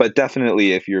 but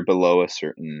definitely, if you're below a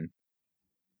certain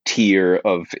tier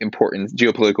of importance,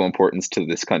 geopolitical importance to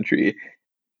this country,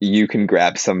 you can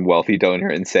grab some wealthy donor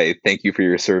and say, "Thank you for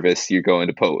your service. You're going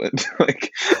to Poland."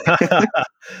 Like,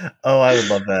 Oh, I would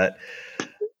love that. it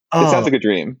sounds Oh, like a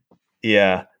dream.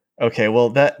 yeah. Okay.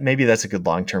 Well, maybe that's a good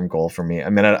long term goal for me. I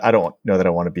mean, I don't know that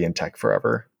I want to be in tech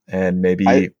forever, and I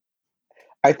maybe.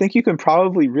 I think you can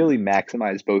probably really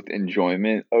maximize both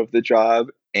enjoyment of the job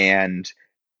and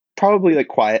probably like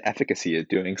quiet efficacy at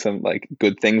doing some like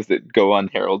good things that go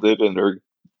unheralded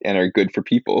and are good for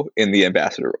people in the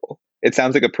ambassador role. It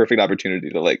sounds like a perfect opportunity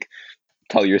to like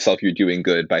tell yourself you're doing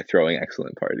good by throwing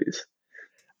excellent parties.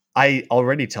 I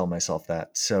already tell myself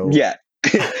that. So Yeah.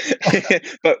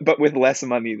 but with less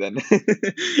money than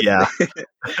yeah.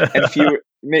 and fewer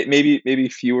maybe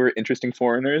fewer interesting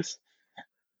foreigners.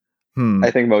 Hmm.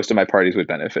 I think most of my parties would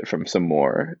benefit from some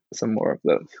more of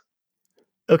those.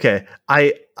 Okay.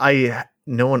 I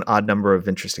know an odd number of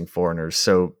interesting foreigners,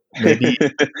 so maybe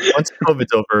once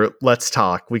COVID's over, let's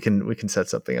talk. We can set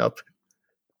something up.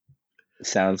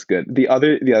 Sounds good. The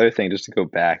other thing, just to go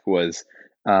back, was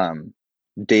um,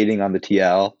 dating on the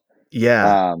TL.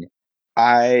 Yeah. Um,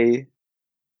 I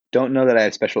don't know that I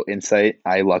have special insight.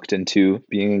 I lucked into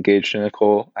being engaged to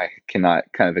Nicole. I cannot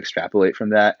kind of extrapolate from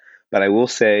that, but I will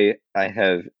say I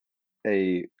have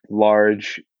a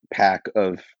large pack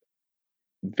of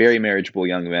very marriageable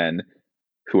young men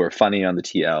who are funny on the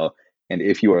TL. And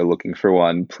if you are looking for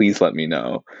one, please let me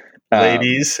know.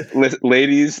 Ladies.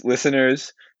 Ladies,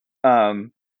 listeners,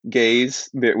 um, gays,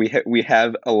 we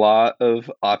have a lot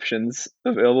of options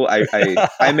available.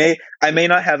 I may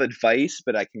not have advice,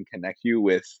 but I can connect you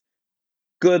with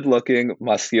good-looking,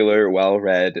 muscular,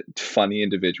 well-read, funny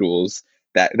individuals.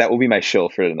 That will be my shill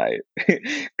for tonight.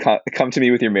 Come to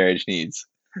me with your marriage needs.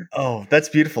 Oh, that's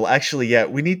beautiful. Actually, yeah,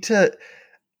 we need to.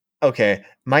 Okay,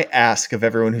 my ask of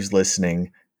everyone who's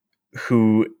listening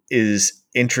who is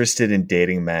interested in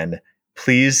dating men,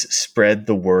 please spread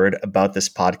the word about this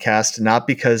podcast, not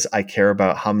because I care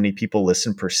about how many people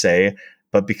listen per se,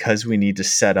 but because we need to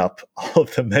set up all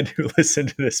of the men who listen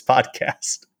to this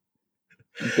podcast.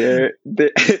 There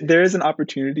is an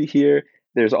opportunity here.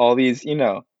 There's all these,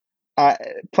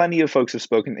 plenty of folks have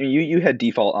spoken. And you had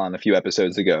default on a few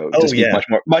episodes ago to Oh speak yeah.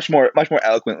 much more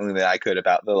eloquently than I could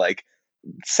about the like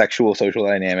sexual social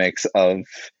dynamics of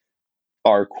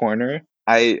our corner.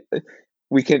 I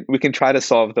we can try to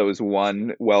solve those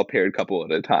one well paired couple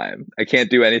at a time. I can't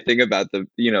do anything about the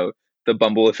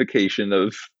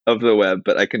bumbleification of the web,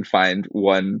 but I can find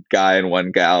one guy and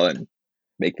one gal and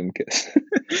make them kiss.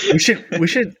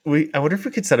 I wonder if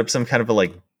we could set up some kind of a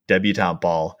like debutante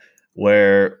ball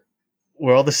where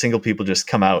all the single people just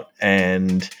come out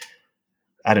and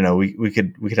I don't know, we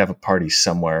could have a party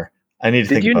somewhere. I need to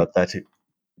Did think you about that too.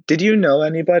 Did you know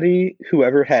anybody who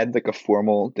ever had like a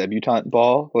formal debutante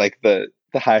ball, like the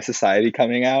high society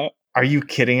coming out? Are you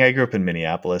kidding? I grew up in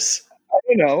Minneapolis. I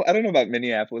don't know about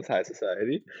Minneapolis high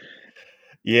society.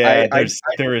 Yeah, I I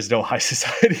there is no high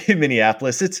society in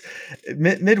Minneapolis. It's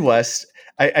Midwest.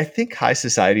 I think high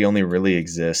society only really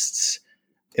exists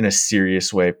in a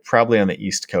serious way, probably on the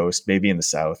East Coast, maybe in the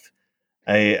South.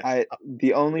 I I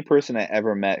the only person I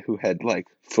ever met who had like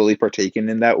fully partaken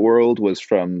in that world was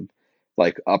from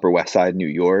like Upper West Side New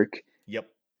York Yep.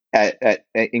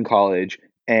 in college,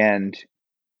 and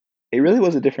it really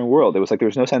was a different world. It was like there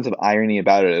was no sense of irony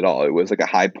about it at all. It was like a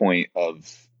high point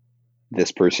of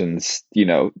this person's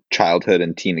childhood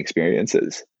and teen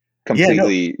experiences, Yeah,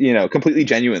 no. completely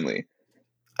genuinely.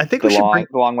 I think The we should long bring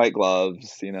the long white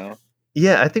gloves.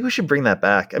 Yeah, I think we should bring that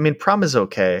back. I mean, prom is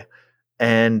okay,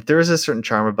 and there is a certain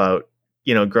charm about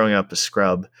growing up a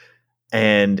scrub.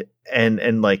 and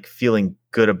and like feeling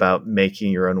good about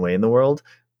making your own way in the world.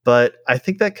 But I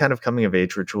think that kind of coming of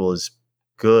age ritual is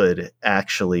good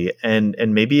actually, and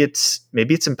maybe it's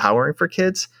empowering for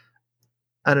kids.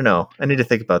 I don't know. I need to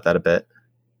think about that a bit.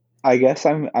 I guess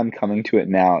I'm coming to it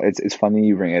now. It's funny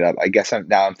you bring it up. I guess I'm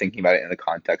thinking about it in the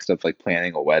context of like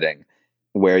planning a wedding,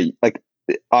 where like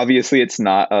obviously it's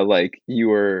not a like you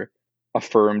were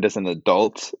affirmed as an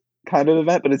adult kind of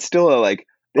event, but it's still a like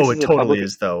Oh, this it is a totally public,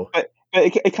 is though. but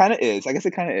it kind of is. I guess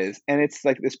it kind of is, and it's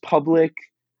like this public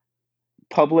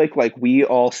like we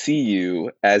all see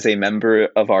you as a member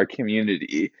of our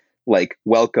community, like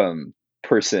welcome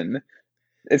person.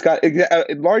 It's got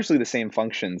largely the same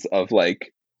functions of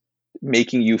like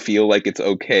making you feel like it's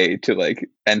okay to like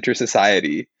enter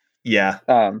society. Yeah,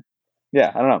 Um,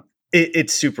 yeah, I don't know. it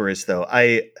super is though.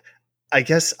 I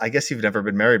guess you've never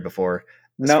been married before,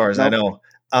 as No, far as I no,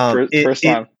 know. It first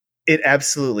it time. it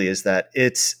absolutely is that.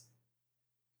 It's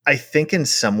I think in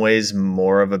some ways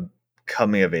more of a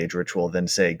coming of age ritual than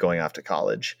say going off to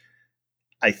college.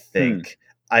 I Hmm. think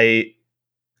I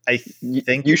I You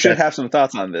think should that have some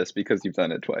thoughts on this because you've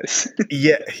done it twice.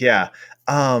 yeah.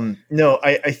 No,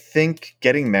 I think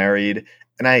getting married,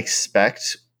 and I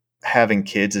expect having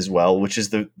kids as well, which is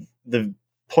the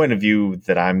point of view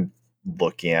that I'm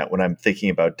looking at when I'm thinking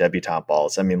about debutante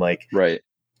balls. I mean, like, Right.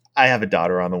 I have a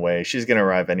daughter on the way. She's going to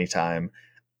arrive anytime.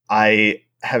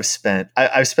 I've spent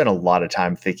a lot of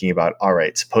time thinking about, all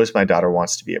right, suppose my daughter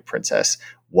wants to be a princess.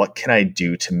 What can I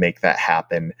do to make that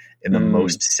happen in the Mm.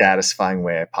 most satisfying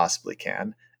way I possibly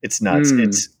can? It's nuts. Mm.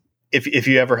 It's if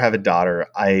you ever have a daughter,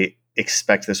 I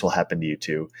expect this will happen to you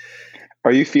too.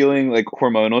 Are you feeling like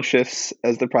hormonal shifts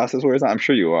as the process wears on? I'm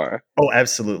sure you are. Oh,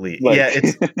 absolutely. Yeah, Like,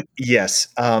 it's yes.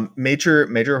 Major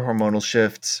hormonal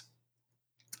shifts.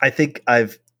 I think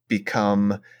I've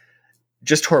become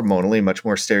just hormonally much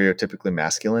more stereotypically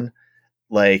masculine.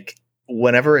 Like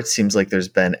whenever it seems like there's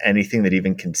been anything that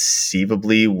even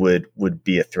conceivably would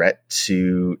be a threat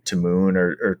to Moon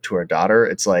or to our daughter,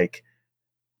 it's like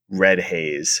red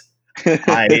haze.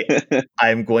 I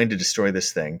I'm going to destroy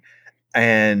this thing.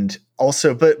 And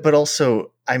also, but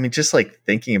also, I mean, just like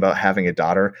thinking about having a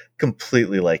daughter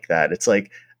completely like that. It's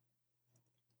like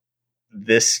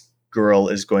this girl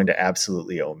is going to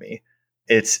absolutely owe me.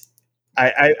 It's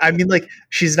I mean, like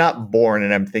she's not born,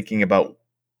 and I'm thinking about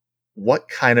what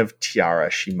kind of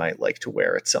tiara she might like to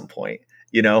wear at some point.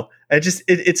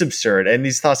 It's absurd, and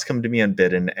these thoughts come to me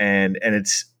unbidden, and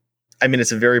it's, I mean,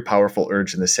 it's a very powerful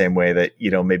urge in the same way that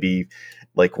maybe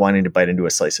like wanting to bite into a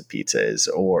slice of pizza is,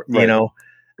 or right,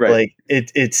 right. like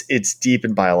it's deep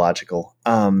and biological.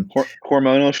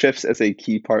 Hormonal shifts as a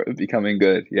key part of becoming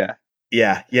good. Yeah.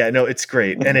 Yeah, no, it's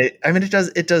great, and I mean,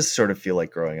 it does sort of feel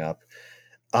like growing up.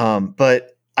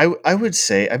 But I would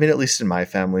say, I mean, at least in my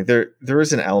family, there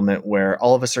is an element where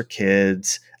all of us are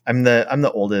kids. I'm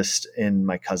the oldest in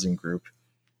my cousin group,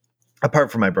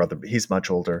 apart from my brother, but he's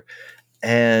much older.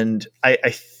 And I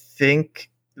think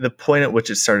the point at which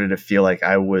it started to feel like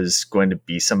I was going to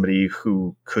be somebody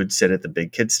who could sit at the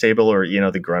big kids table, or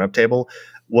the grown up table,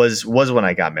 was when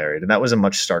I got married, and that was a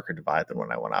much starker divide than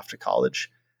when I went off to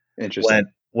college. Interesting.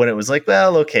 When it was like,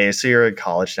 well, okay, so you're in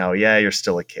college now. Yeah, you're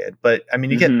still a kid. But I mean,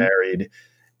 you get Hmm. married.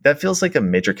 That feels like a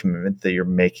major commitment that you're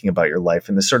making about your life,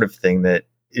 and the sort of thing that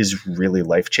is really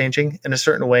life changing in a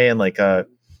certain way, and like a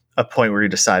point where you're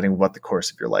deciding what the course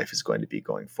of your life is going to be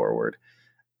going forward.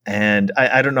 And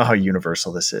I don't know how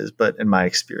universal this is, but in my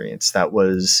experience, that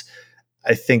was,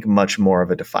 I think, much more of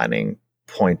a defining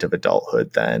point of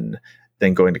adulthood than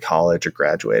going to college or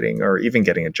graduating or even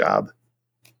getting a job.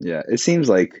 Yeah. It seems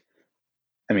like,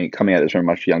 I mean, coming at this from a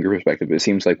much younger perspective, it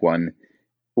seems like one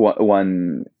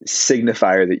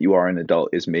signifier that you are an adult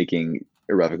is making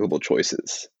irrevocable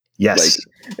choices. Like Yes.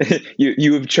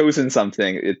 you have chosen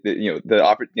something.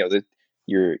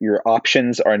 Your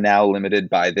options are now limited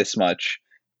by this much,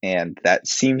 and that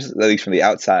seems, at least from the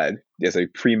outside, as a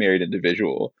pre-married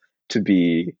individual, to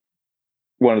be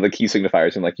one of the key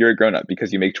signifiers. And like you're a grown up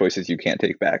because you make choices you can't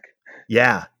take back.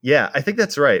 Yeah, I think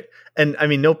that's right. And I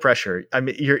mean, no pressure. I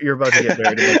mean, you're about to get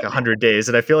married in like 100 days,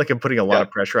 and I feel like I'm putting a lot Yeah.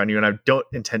 of pressure on you, and I don't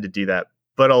intend to do that.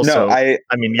 But No, also, I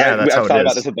mean, yeah, that's I've how it thought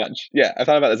about this is. a bunch. Yeah, I've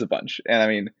thought about this a bunch, and I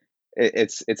mean,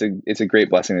 it's a great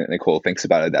blessing that Nicole thinks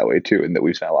about it that way too, and that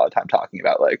we've spent a lot of time talking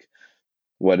about like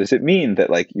what does it mean that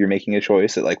like you're making a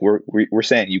choice that like we're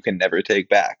saying you can never take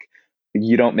back.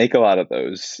 You don't make a lot of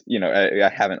those.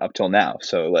 I haven't up till now.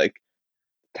 So like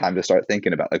time to start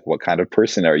thinking about like what kind of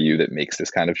person are you that makes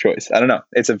this kind of choice. I don't know.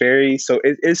 It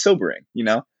is sobering, in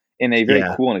a very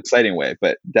Yeah, cool and exciting way,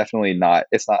 but definitely not.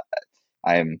 It's not.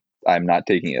 I'm not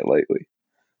taking it lightly.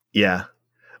 yeah.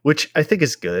 which I think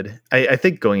is good. I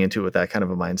think going into it with that kind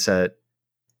of a mindset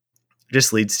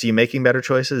just leads to you making better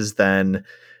choices than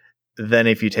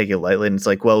if you take it lightly and it's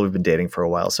like, well, we've been dating for a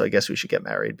while, so I guess we should get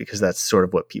married, because that's sort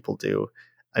of what people do.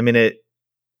 I mean,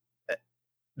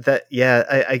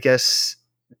 I guess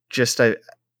just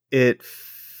it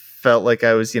felt like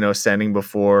I was, standing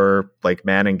before like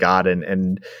man and God,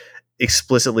 and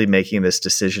explicitly making this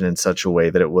decision in such a way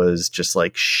that it was just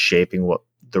like shaping what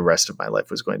the rest of my life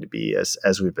was going to be, as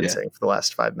we've been Yeah. saying for the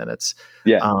last 5 minutes.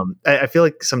 Yeah. I feel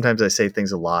like sometimes I say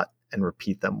things a lot and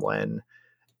repeat them when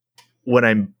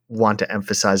I want to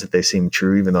emphasize that they seem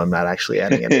true, even though I'm not actually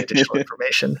adding any additional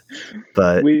information.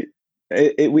 But we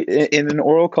in an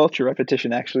oral culture,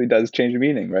 repetition actually does change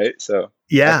meaning, right? So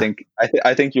yeah,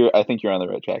 I think you're on the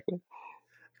right track there.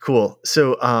 cool.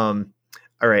 So, all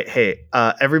right. Hey,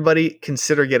 everybody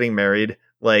consider getting married,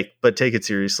 but take it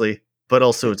seriously, but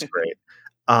also it's great.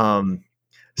 Um,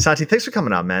 Santi, thanks for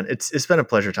coming on, man. It's been a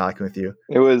pleasure talking with you.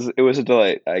 It was a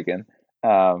delight, again.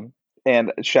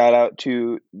 And shout out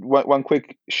to one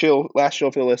quick last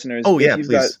shill for the listeners. Oh yeah,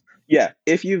 please.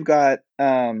 If you've got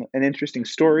an interesting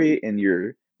story in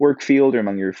your work field or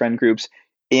among your friend groups,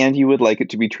 and you would like it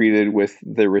to be treated with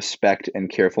the respect and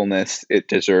carefulness it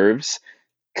deserves,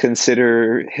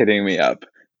 consider hitting me up.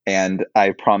 And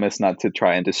I promise not to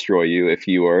try and destroy you if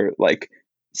you are like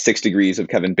 6 degrees of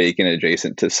Kevin Bacon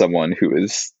adjacent to someone who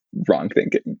is wrong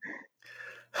thinking.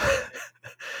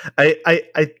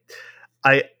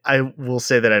 I will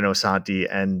say that I know Santi,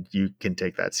 and you can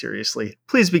take that seriously.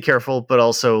 Please be careful, but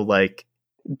also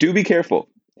do be careful.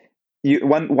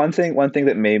 One thing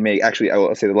that may make, actually, I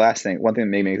will say the last thing. One thing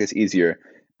that may make this easier.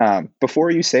 Before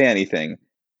you say anything,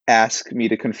 ask me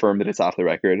to confirm that it's off the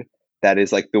record. That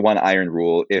is like the one iron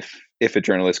rule. If a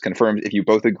journalist confirms, if you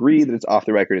both agree that it's off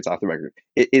the record, it's off the record.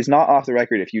 It is not off the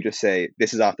record if you just say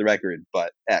this is off the record,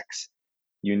 but X.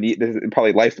 This is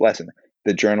probably life lesson.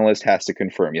 The journalist has to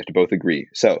confirm. You have to both agree.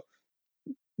 So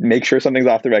make sure something's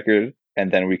off the record,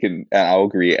 and then I'll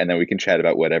agree, and then we can chat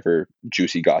about whatever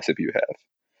juicy gossip you have.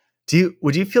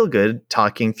 Would you feel good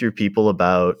talking through people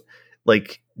about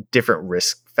like different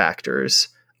risk factors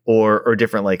or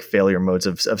different like failure modes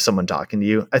of someone talking to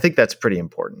you? I think that's pretty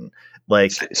important.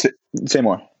 Say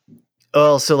more.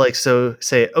 Oh, so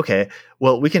say, okay,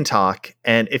 well, we can talk,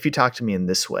 and if you talk to me in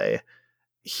this way,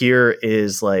 here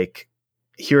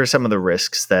are some of the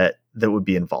risks that would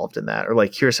be involved in that, or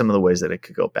like here are some of the ways that it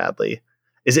could go badly.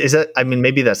 Is that, I mean,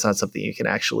 maybe that's not something you can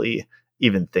actually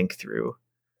even think through.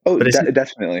 Oh, But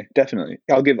definitely.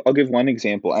 I'll give one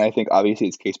example, and I think obviously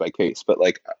it's case by case. But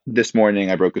like this morning,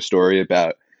 I broke a story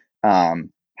about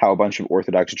how a bunch of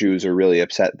Orthodox Jews are really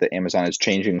upset that Amazon is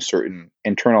changing certain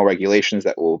internal regulations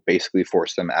that will basically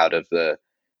force them out of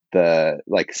the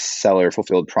like seller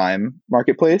fulfilled Prime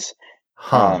marketplace.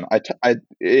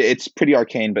 It's pretty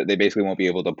arcane, but they basically won't be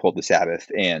able to pull the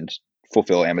Sabbath and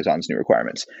fulfill Amazon's new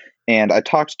requirements. And I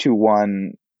talked to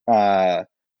one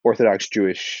Orthodox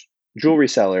Jewish jewelry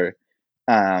seller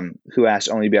who asked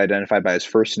only to be identified by his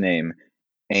first name.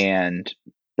 And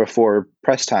before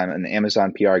press time, an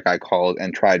Amazon PR guy called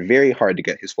and tried very hard to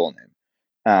get his full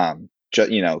name.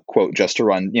 Quote, just to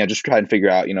run, just try and figure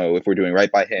out, if we're doing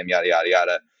right by him, yada, yada,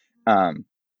 yada.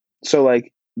 So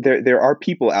like there are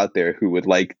people out there who would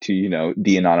like to,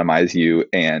 de-anonymize you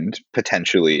and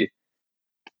potentially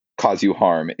cause you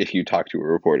harm if you talk to a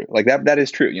reporter. Like that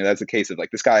is true. That's the case of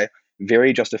like this guy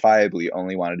very justifiably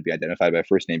only wanted to be identified by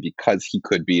first name because he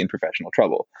could be in professional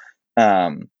trouble.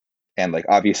 And like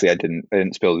obviously I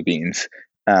didn't spill the beans.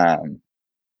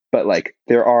 But like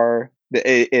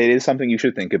it is something you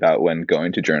should think about when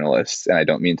going to journalists, and I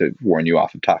don't mean to warn you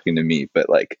off of talking to me, but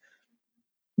like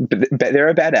there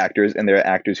are bad actors, and there are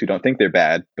actors who don't think they're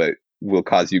bad but will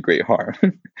cause you great harm.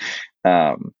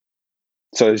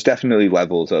 So there's definitely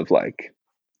levels of like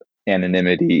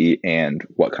anonymity and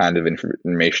what kind of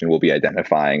information we'll be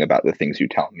identifying about the things you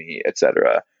tell me,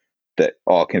 etc., that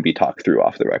all can be talked through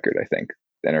off the record, I think,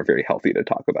 and are very healthy to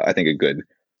talk about. I think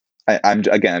I'm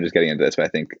just getting into this, but I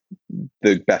think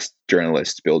the best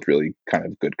journalists build really kind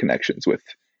of good connections with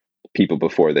people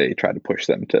before they try to push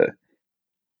them to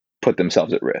put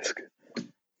themselves at risk.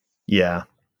 Yeah.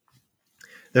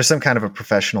 There's some kind of a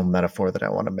professional metaphor that I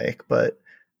want to make, but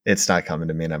it's not coming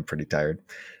to me, and I'm pretty tired.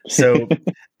 So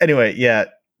anyway, yeah,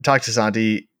 talk to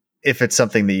Santi. If it's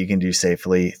something that you can do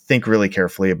safely, think really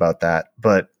carefully about that.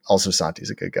 But also Santi's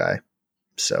a good guy.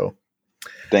 So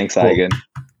thanks, cool. Again.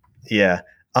 Yeah.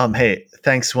 Hey,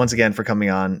 thanks once again for coming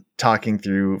on, talking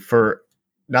through, for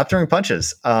not throwing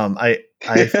punches. I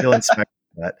feel inspired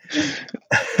by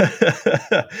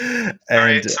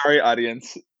that. Sorry,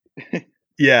 audience.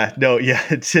 Yeah, no, yeah,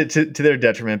 to their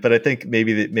detriment. But I think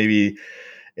maybe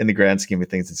in the grand scheme of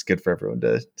things, it's good for everyone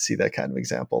to see that kind of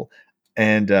example.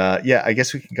 And yeah, I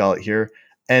guess we can call it here.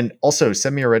 And also,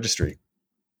 send me a registry.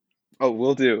 Oh,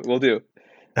 we'll do. We'll do.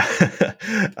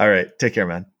 All right, take care,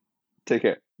 man. Take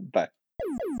care. Bye.